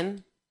fill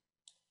in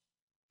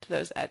to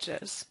those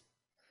edges.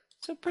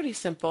 So pretty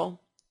simple.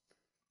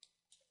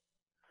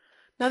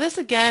 Now this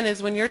again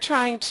is when you're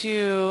trying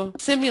to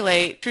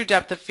simulate true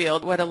depth of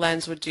field, what a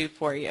lens would do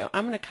for you.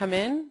 I'm going to come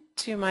in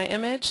to my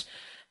image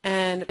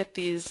and get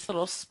these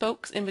little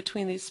spokes in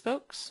between these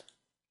spokes.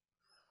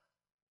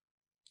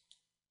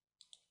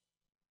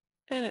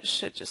 And it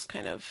should just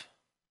kind of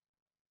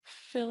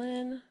fill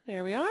in.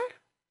 There we are.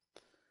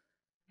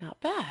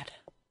 Not bad.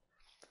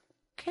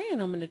 Okay, and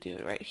I'm going to do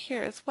it right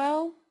here as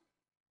well.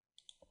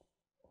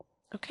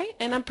 Okay,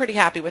 and I'm pretty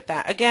happy with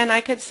that. Again,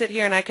 I could sit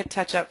here and I could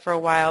touch up for a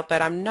while,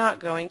 but I'm not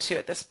going to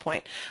at this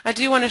point. I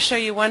do want to show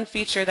you one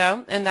feature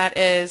though, and that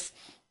is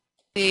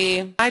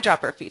the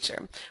eyedropper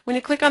feature. When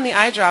you click on the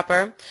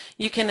eyedropper,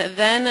 you can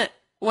then,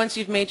 once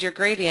you've made your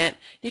gradient,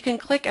 you can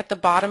click at the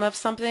bottom of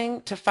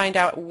something to find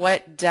out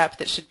what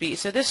depth it should be.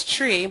 So this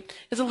tree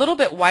is a little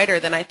bit wider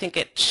than I think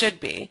it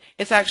should be.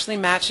 It's actually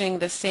matching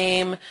the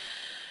same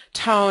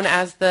tone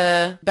as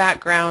the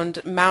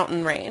background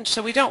mountain range.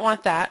 So we don't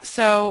want that.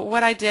 So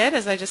what I did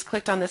is I just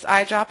clicked on this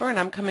eyedropper, and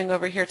I'm coming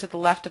over here to the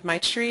left of my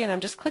tree, and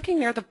I'm just clicking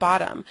near the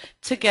bottom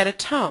to get a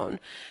tone.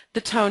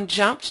 The tone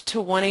jumped to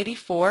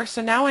 184,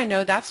 so now I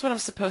know that's what I'm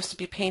supposed to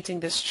be painting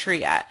this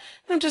tree at.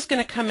 And I'm just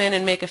going to come in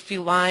and make a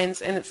few lines,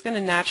 and it's going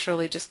to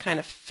naturally just kind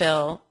of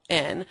fill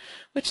in,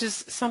 which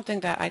is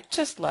something that I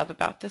just love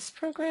about this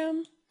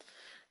program,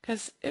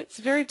 because it's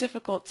very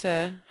difficult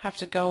to have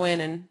to go in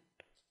and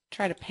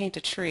try to paint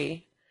a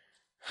tree.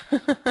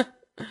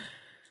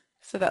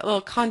 So that little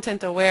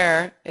content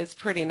aware is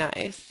pretty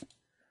nice.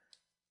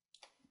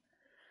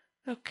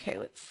 Okay,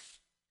 let's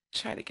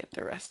try to get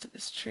the rest of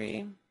this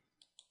tree.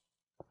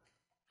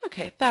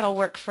 Okay, that'll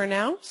work for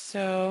now.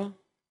 So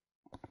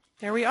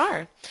there we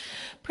are.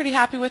 Pretty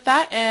happy with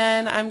that,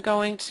 and I'm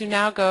going to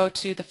now go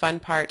to the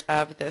fun part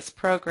of this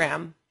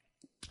program.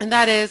 And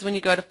that is when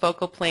you go to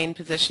focal plane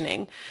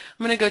positioning.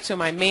 I'm going to go to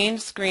my main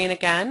screen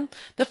again.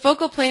 The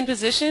focal plane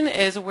position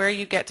is where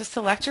you get to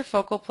select your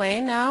focal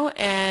plane now,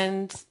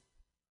 and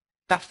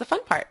that's the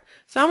fun part.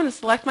 So I'm going to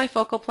select my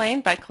focal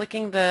plane by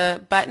clicking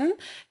the button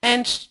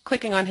and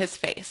clicking on his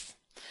face.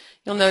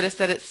 You'll notice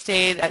that it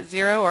stayed at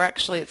 0, or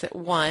actually it's at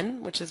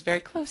 1, which is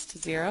very close to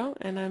 0,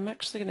 and I'm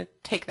actually going to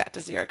take that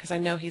to 0 because I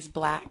know he's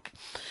black.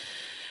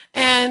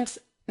 And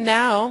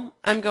now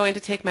I'm going to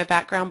take my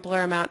background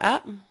blur amount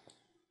up.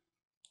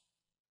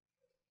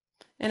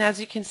 And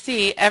as you can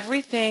see,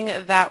 everything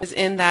that was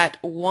in that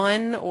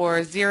 1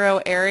 or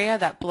 0 area,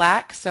 that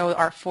black, so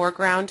our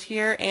foreground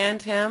here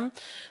and him,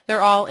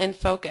 they're all in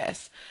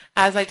focus.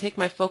 As I take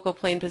my focal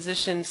plane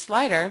position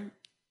slider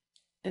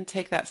and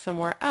take that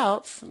somewhere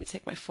else, let me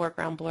take my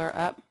foreground blur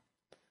up.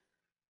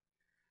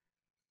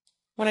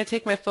 When I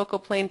take my focal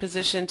plane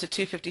position to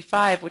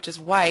 255, which is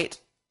white,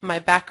 my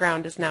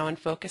background is now in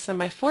focus, and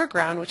my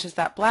foreground, which is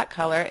that black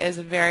color, is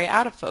very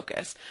out of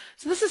focus.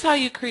 So this is how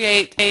you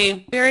create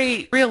a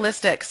very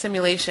realistic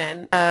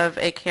simulation of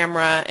a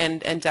camera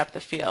and depth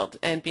of field,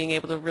 and being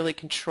able to really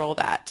control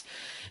that.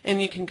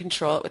 And you can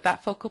control it with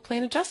that focal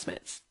plane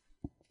adjustments.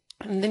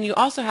 And then you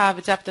also have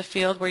a depth of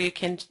field where you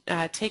can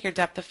take your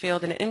depth of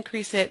field and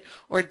increase it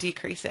or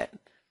decrease it.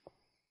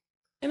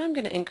 And I'm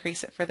going to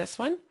increase it for this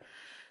one.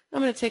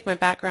 I'm going to take my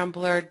background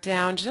blur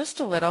down just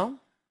a little.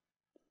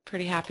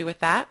 Pretty happy with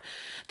that.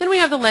 Then we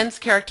have the lens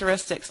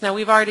characteristics. Now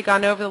we've already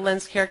gone over the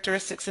lens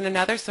characteristics in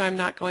another, so I'm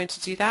not going to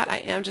do that. I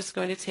am just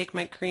going to take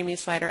my creamy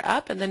slider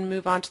up and then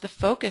move on to the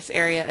focus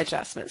area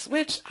adjustments,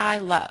 which I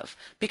love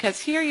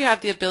because here you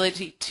have the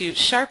ability to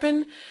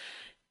sharpen.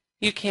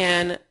 You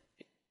can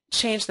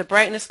change the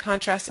brightness,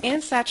 contrast,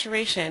 and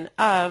saturation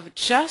of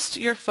just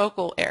your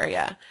focal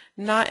area,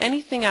 not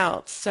anything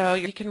else. So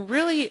you can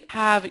really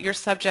have your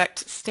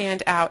subject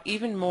stand out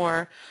even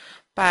more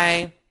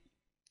by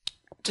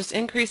just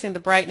increasing the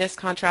brightness,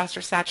 contrast,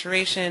 or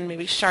saturation,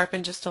 maybe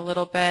sharpen just a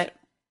little bit.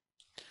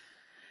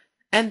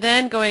 And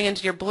then going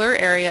into your blur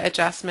area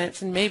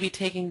adjustments and maybe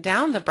taking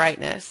down the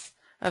brightness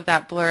of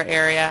that blur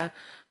area,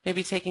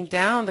 maybe taking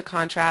down the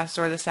contrast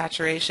or the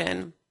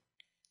saturation.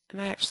 And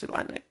I actually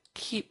want to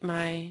keep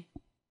my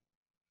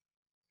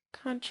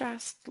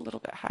contrast a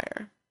little bit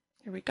higher.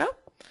 Here we go.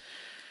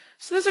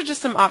 So those are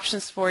just some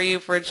options for you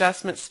for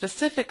adjustments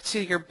specific to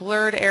your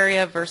blurred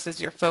area versus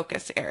your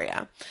focus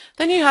area.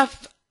 Then you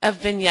have a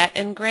vignette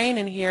and grain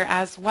in here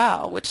as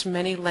well, which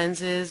many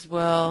lenses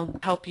will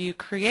help you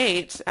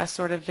create a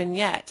sort of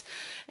vignette.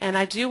 And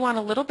I do want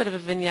a little bit of a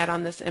vignette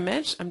on this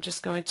image. I'm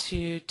just going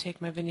to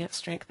take my vignette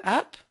strength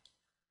up,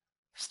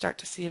 start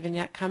to see a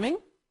vignette coming.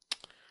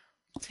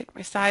 Take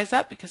my size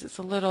up because it's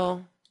a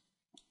little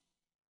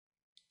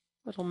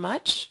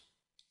much.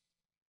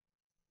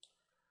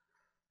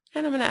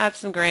 And I'm going to add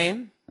some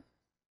grain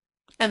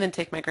and then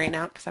take my grain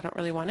out because I don't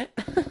really want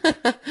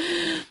it.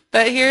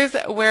 But here's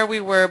where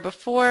we were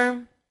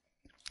before.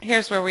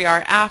 Here's where we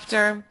are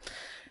after.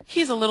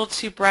 He's a little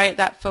too bright,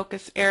 that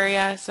focus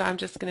area, so I'm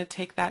just going to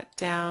take that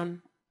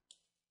down.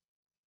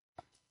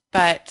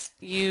 But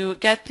you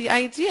get the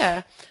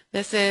idea.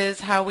 This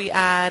is how we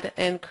add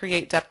and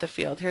create depth of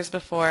field. Here's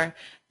before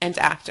and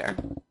after.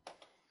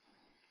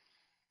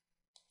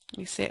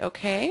 You say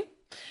okay.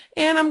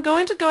 And I'm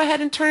going to go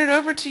ahead and turn it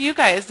over to you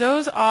guys.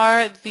 Those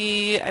are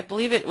the, I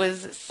believe it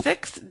was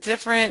 6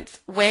 different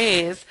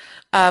ways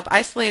of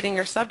isolating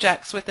your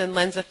subjects within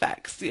lens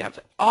effects. You have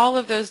all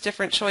of those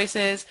different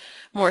choices,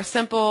 more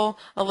simple,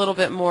 a little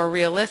bit more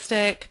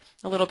realistic,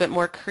 a little bit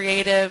more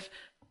creative,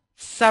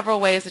 several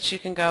ways that you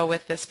can go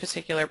with this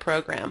particular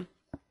program.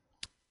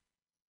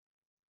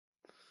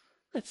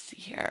 Let's see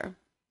here.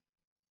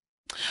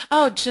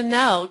 Oh,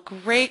 Janelle,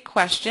 great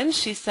question.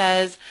 She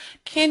says,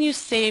 can you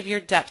save your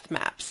depth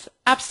maps?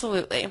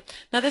 Absolutely.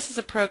 Now this is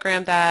a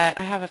program that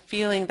I have a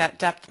feeling that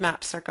depth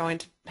maps are going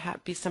to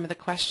be some of the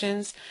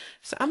questions.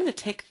 So I'm going to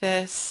take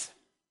this.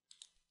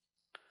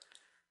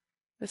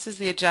 This is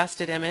the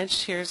adjusted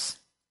image. Here's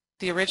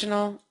the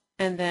original,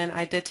 and then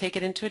I did take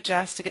it into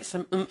adjust to get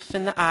some oomph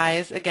in the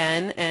eyes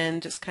again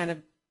and just kind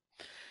of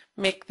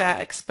make that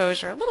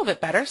exposure a little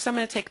bit better. So I'm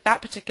going to take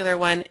that particular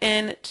one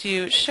in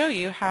to show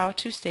you how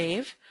to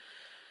save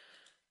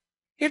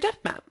your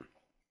depth map.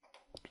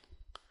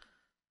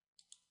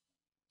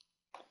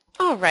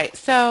 All right,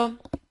 so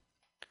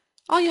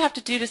all you have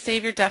to do to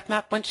save your depth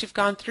map once you've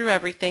gone through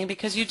everything,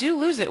 because you do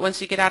lose it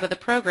once you get out of the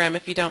program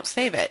if you don't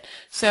save it.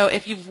 So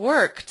if you've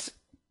worked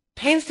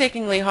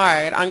painstakingly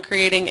hard on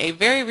creating a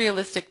very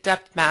realistic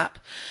depth map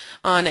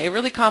on a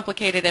really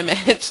complicated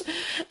image,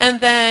 and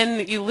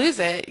then you lose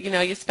it,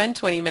 you spend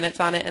 20 minutes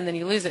on it and then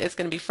you lose it, it's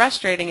going to be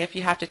frustrating if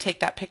you have to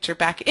take that picture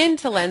back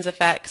into lens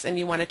effects and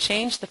you want to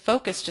change the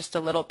focus just a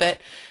little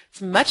bit.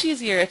 It's much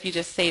easier if you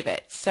just save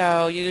it.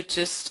 So you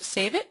just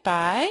save it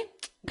by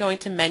going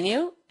to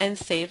Menu and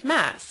Save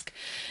Mask.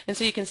 And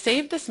so you can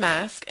save this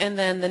mask, and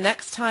then the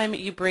next time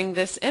you bring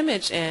this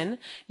image in,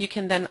 you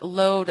can then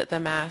load the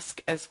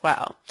mask as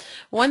well.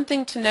 One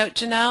thing to note,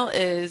 Janelle,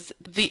 is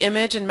the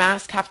image and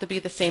mask have to be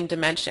the same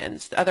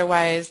dimensions.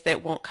 Otherwise,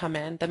 it won't come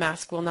in. The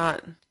mask will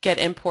not get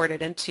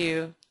imported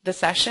into the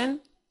session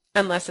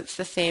unless it's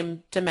the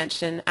same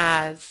dimension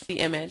as the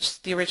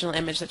image, the original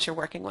image that you're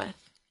working with.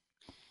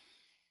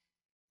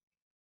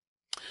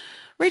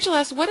 Rachel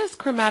asks, what does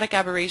chromatic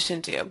aberration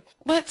do?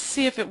 Let's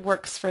see if it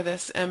works for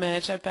this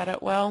image. I bet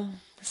it will,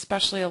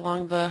 especially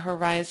along the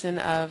horizon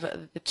of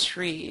the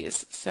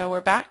trees. So we're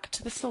back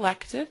to the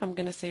selective. I'm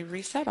going to say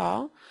reset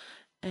all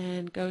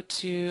and go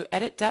to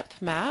edit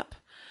depth map.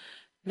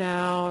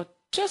 Now,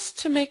 just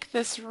to make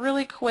this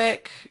really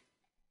quick,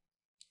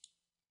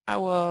 I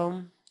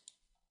will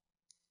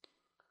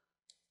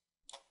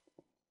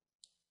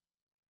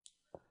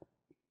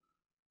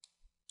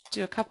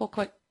do a couple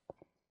quick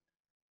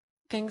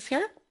things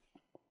here.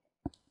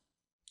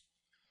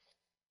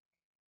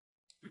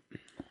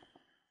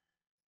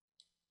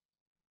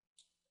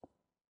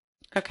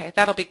 Okay,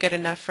 that'll be good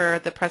enough for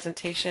the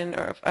presentation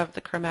of the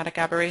chromatic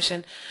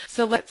aberration.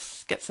 So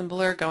let's get some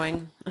blur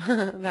going.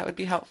 That would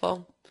be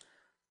helpful.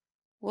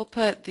 We'll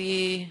put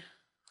the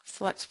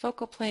select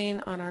focal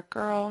plane on our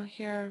girl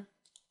here.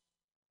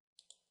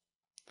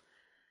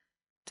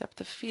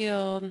 Depth of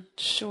field,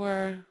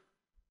 sure.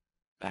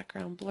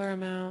 Background blur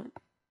amount.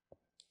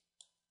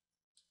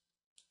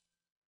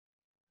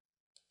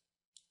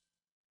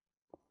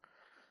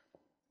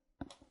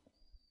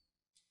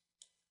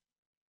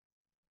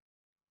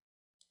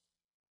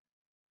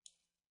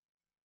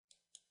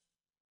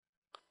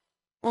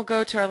 We'll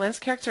go to our lens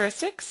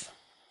characteristics,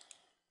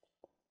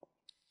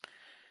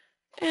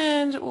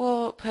 and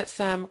we'll put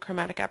some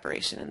chromatic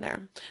aberration in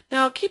there.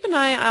 Now keep an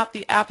eye out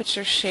the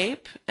aperture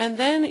shape, and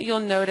then you'll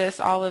notice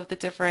all of the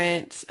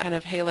different kind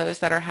of halos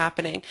that are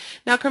happening.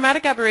 Now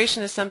chromatic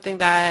aberration is something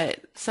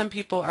that some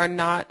people are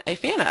not a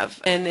fan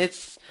of, and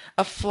it's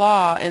a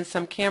flaw in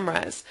some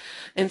cameras,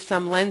 in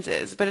some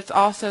lenses, but it's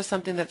also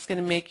something that's going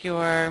to make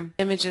your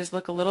images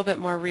look a little bit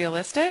more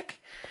realistic.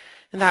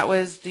 And that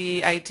was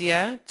the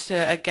idea, to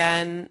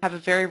again have a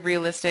very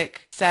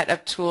realistic set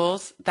of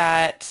tools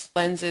that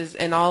lenses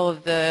and all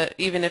of the,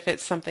 even if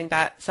it's something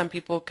that some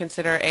people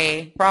consider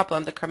a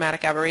problem, the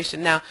chromatic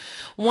aberration. Now,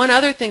 one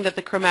other thing that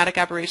the chromatic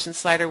aberration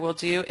slider will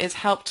do is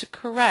help to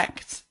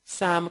correct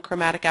some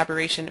chromatic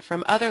aberration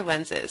from other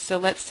lenses. So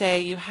let's say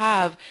you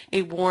have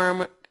a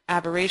warm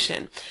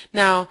aberration.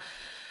 Now,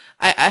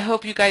 I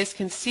hope you guys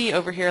can see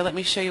over here. Let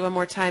me show you one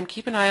more time.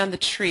 Keep an eye on the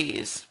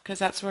trees, because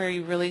that's where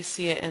you really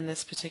see it in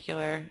this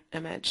particular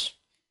image.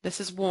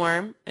 This is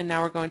warm, and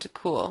now we're going to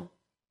cool.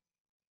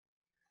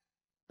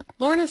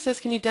 Lorna says,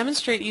 can you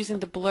demonstrate using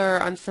the blur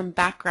on some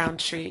background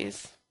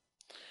trees?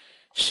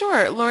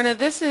 Sure, Lorna,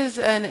 this is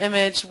an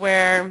image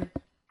where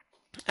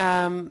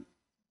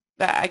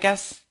I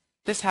guess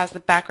this has the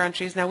background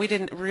trees. Now, we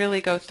didn't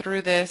really go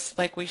through this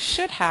like we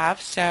should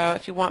have, so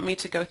if you want me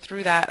to go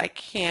through that, I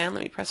can.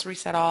 Let me press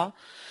Reset All.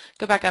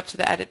 Go back up to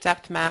the Edit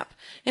Depth Map,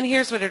 and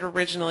here's what it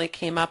originally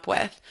came up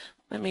with.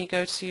 Let me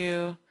go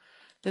to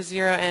the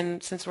 0,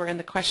 and since we're in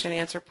the question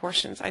and answer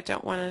portions, I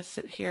don't want to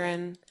sit here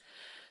and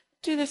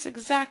do this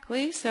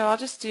exactly, so I'll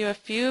just do a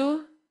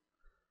few.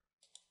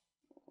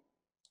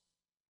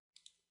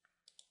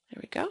 There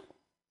we go.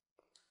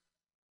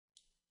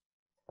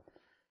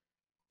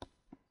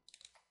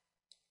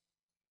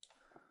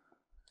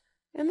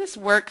 And this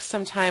works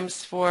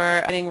sometimes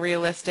for getting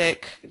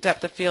realistic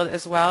depth of field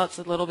as well. It's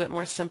a little bit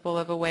more simple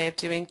of a way of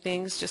doing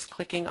things, just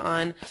clicking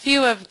on a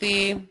few of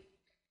the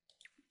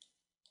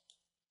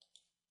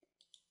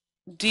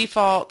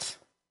default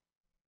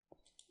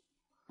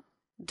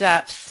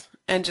depths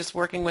and just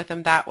working with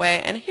them that way.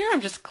 And here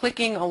I'm just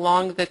clicking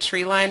along the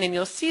tree line, and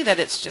you'll see that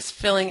it's just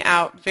filling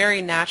out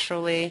very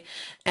naturally,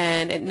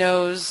 and it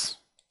knows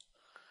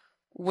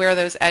where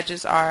those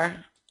edges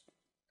are.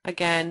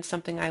 Again,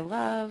 something I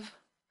love.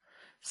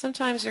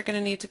 Sometimes you're going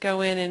to need to go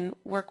in and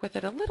work with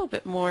it a little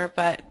bit more,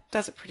 but it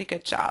does a pretty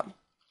good job.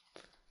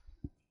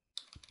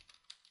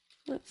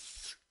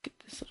 Let's get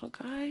this little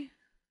guy.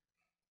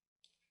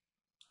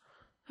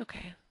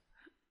 Okay,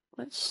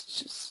 let's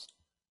just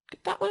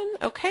get that one.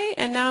 Okay,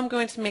 and now I'm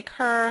going to make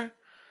her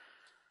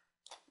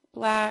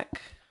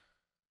black.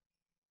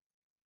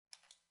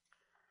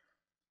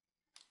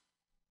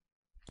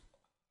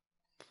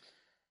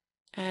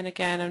 And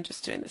again, I'm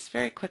just doing this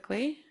very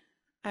quickly.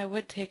 I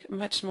would take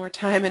much more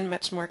time and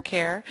much more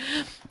care.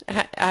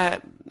 I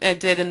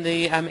did in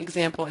the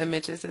example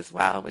images as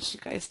well, which you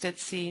guys did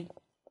see.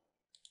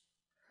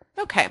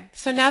 Okay,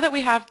 so now that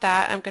we have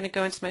that, I'm going to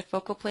go into my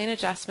focal plane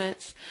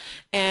adjustments,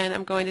 and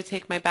I'm going to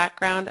take my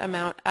background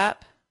amount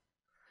up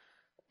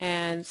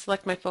and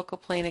select my focal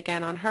plane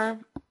again on her.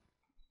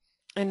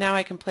 And now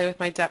I can play with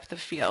my depth of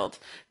field.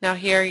 Now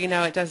here, you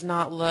know, it does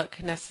not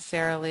look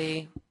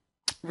necessarily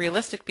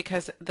realistic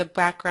because the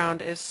background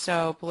is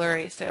so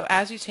blurry. So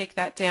as you take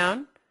that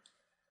down,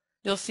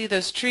 you'll see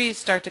those trees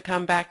start to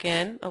come back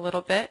in a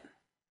little bit.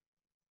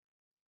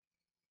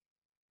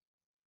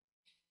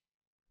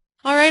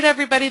 All right,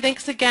 everybody,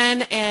 thanks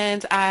again,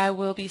 and I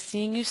will be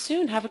seeing you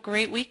soon. Have a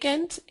great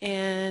weekend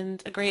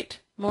and a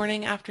great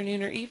morning,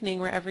 afternoon, or evening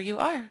wherever you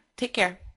are. Take care.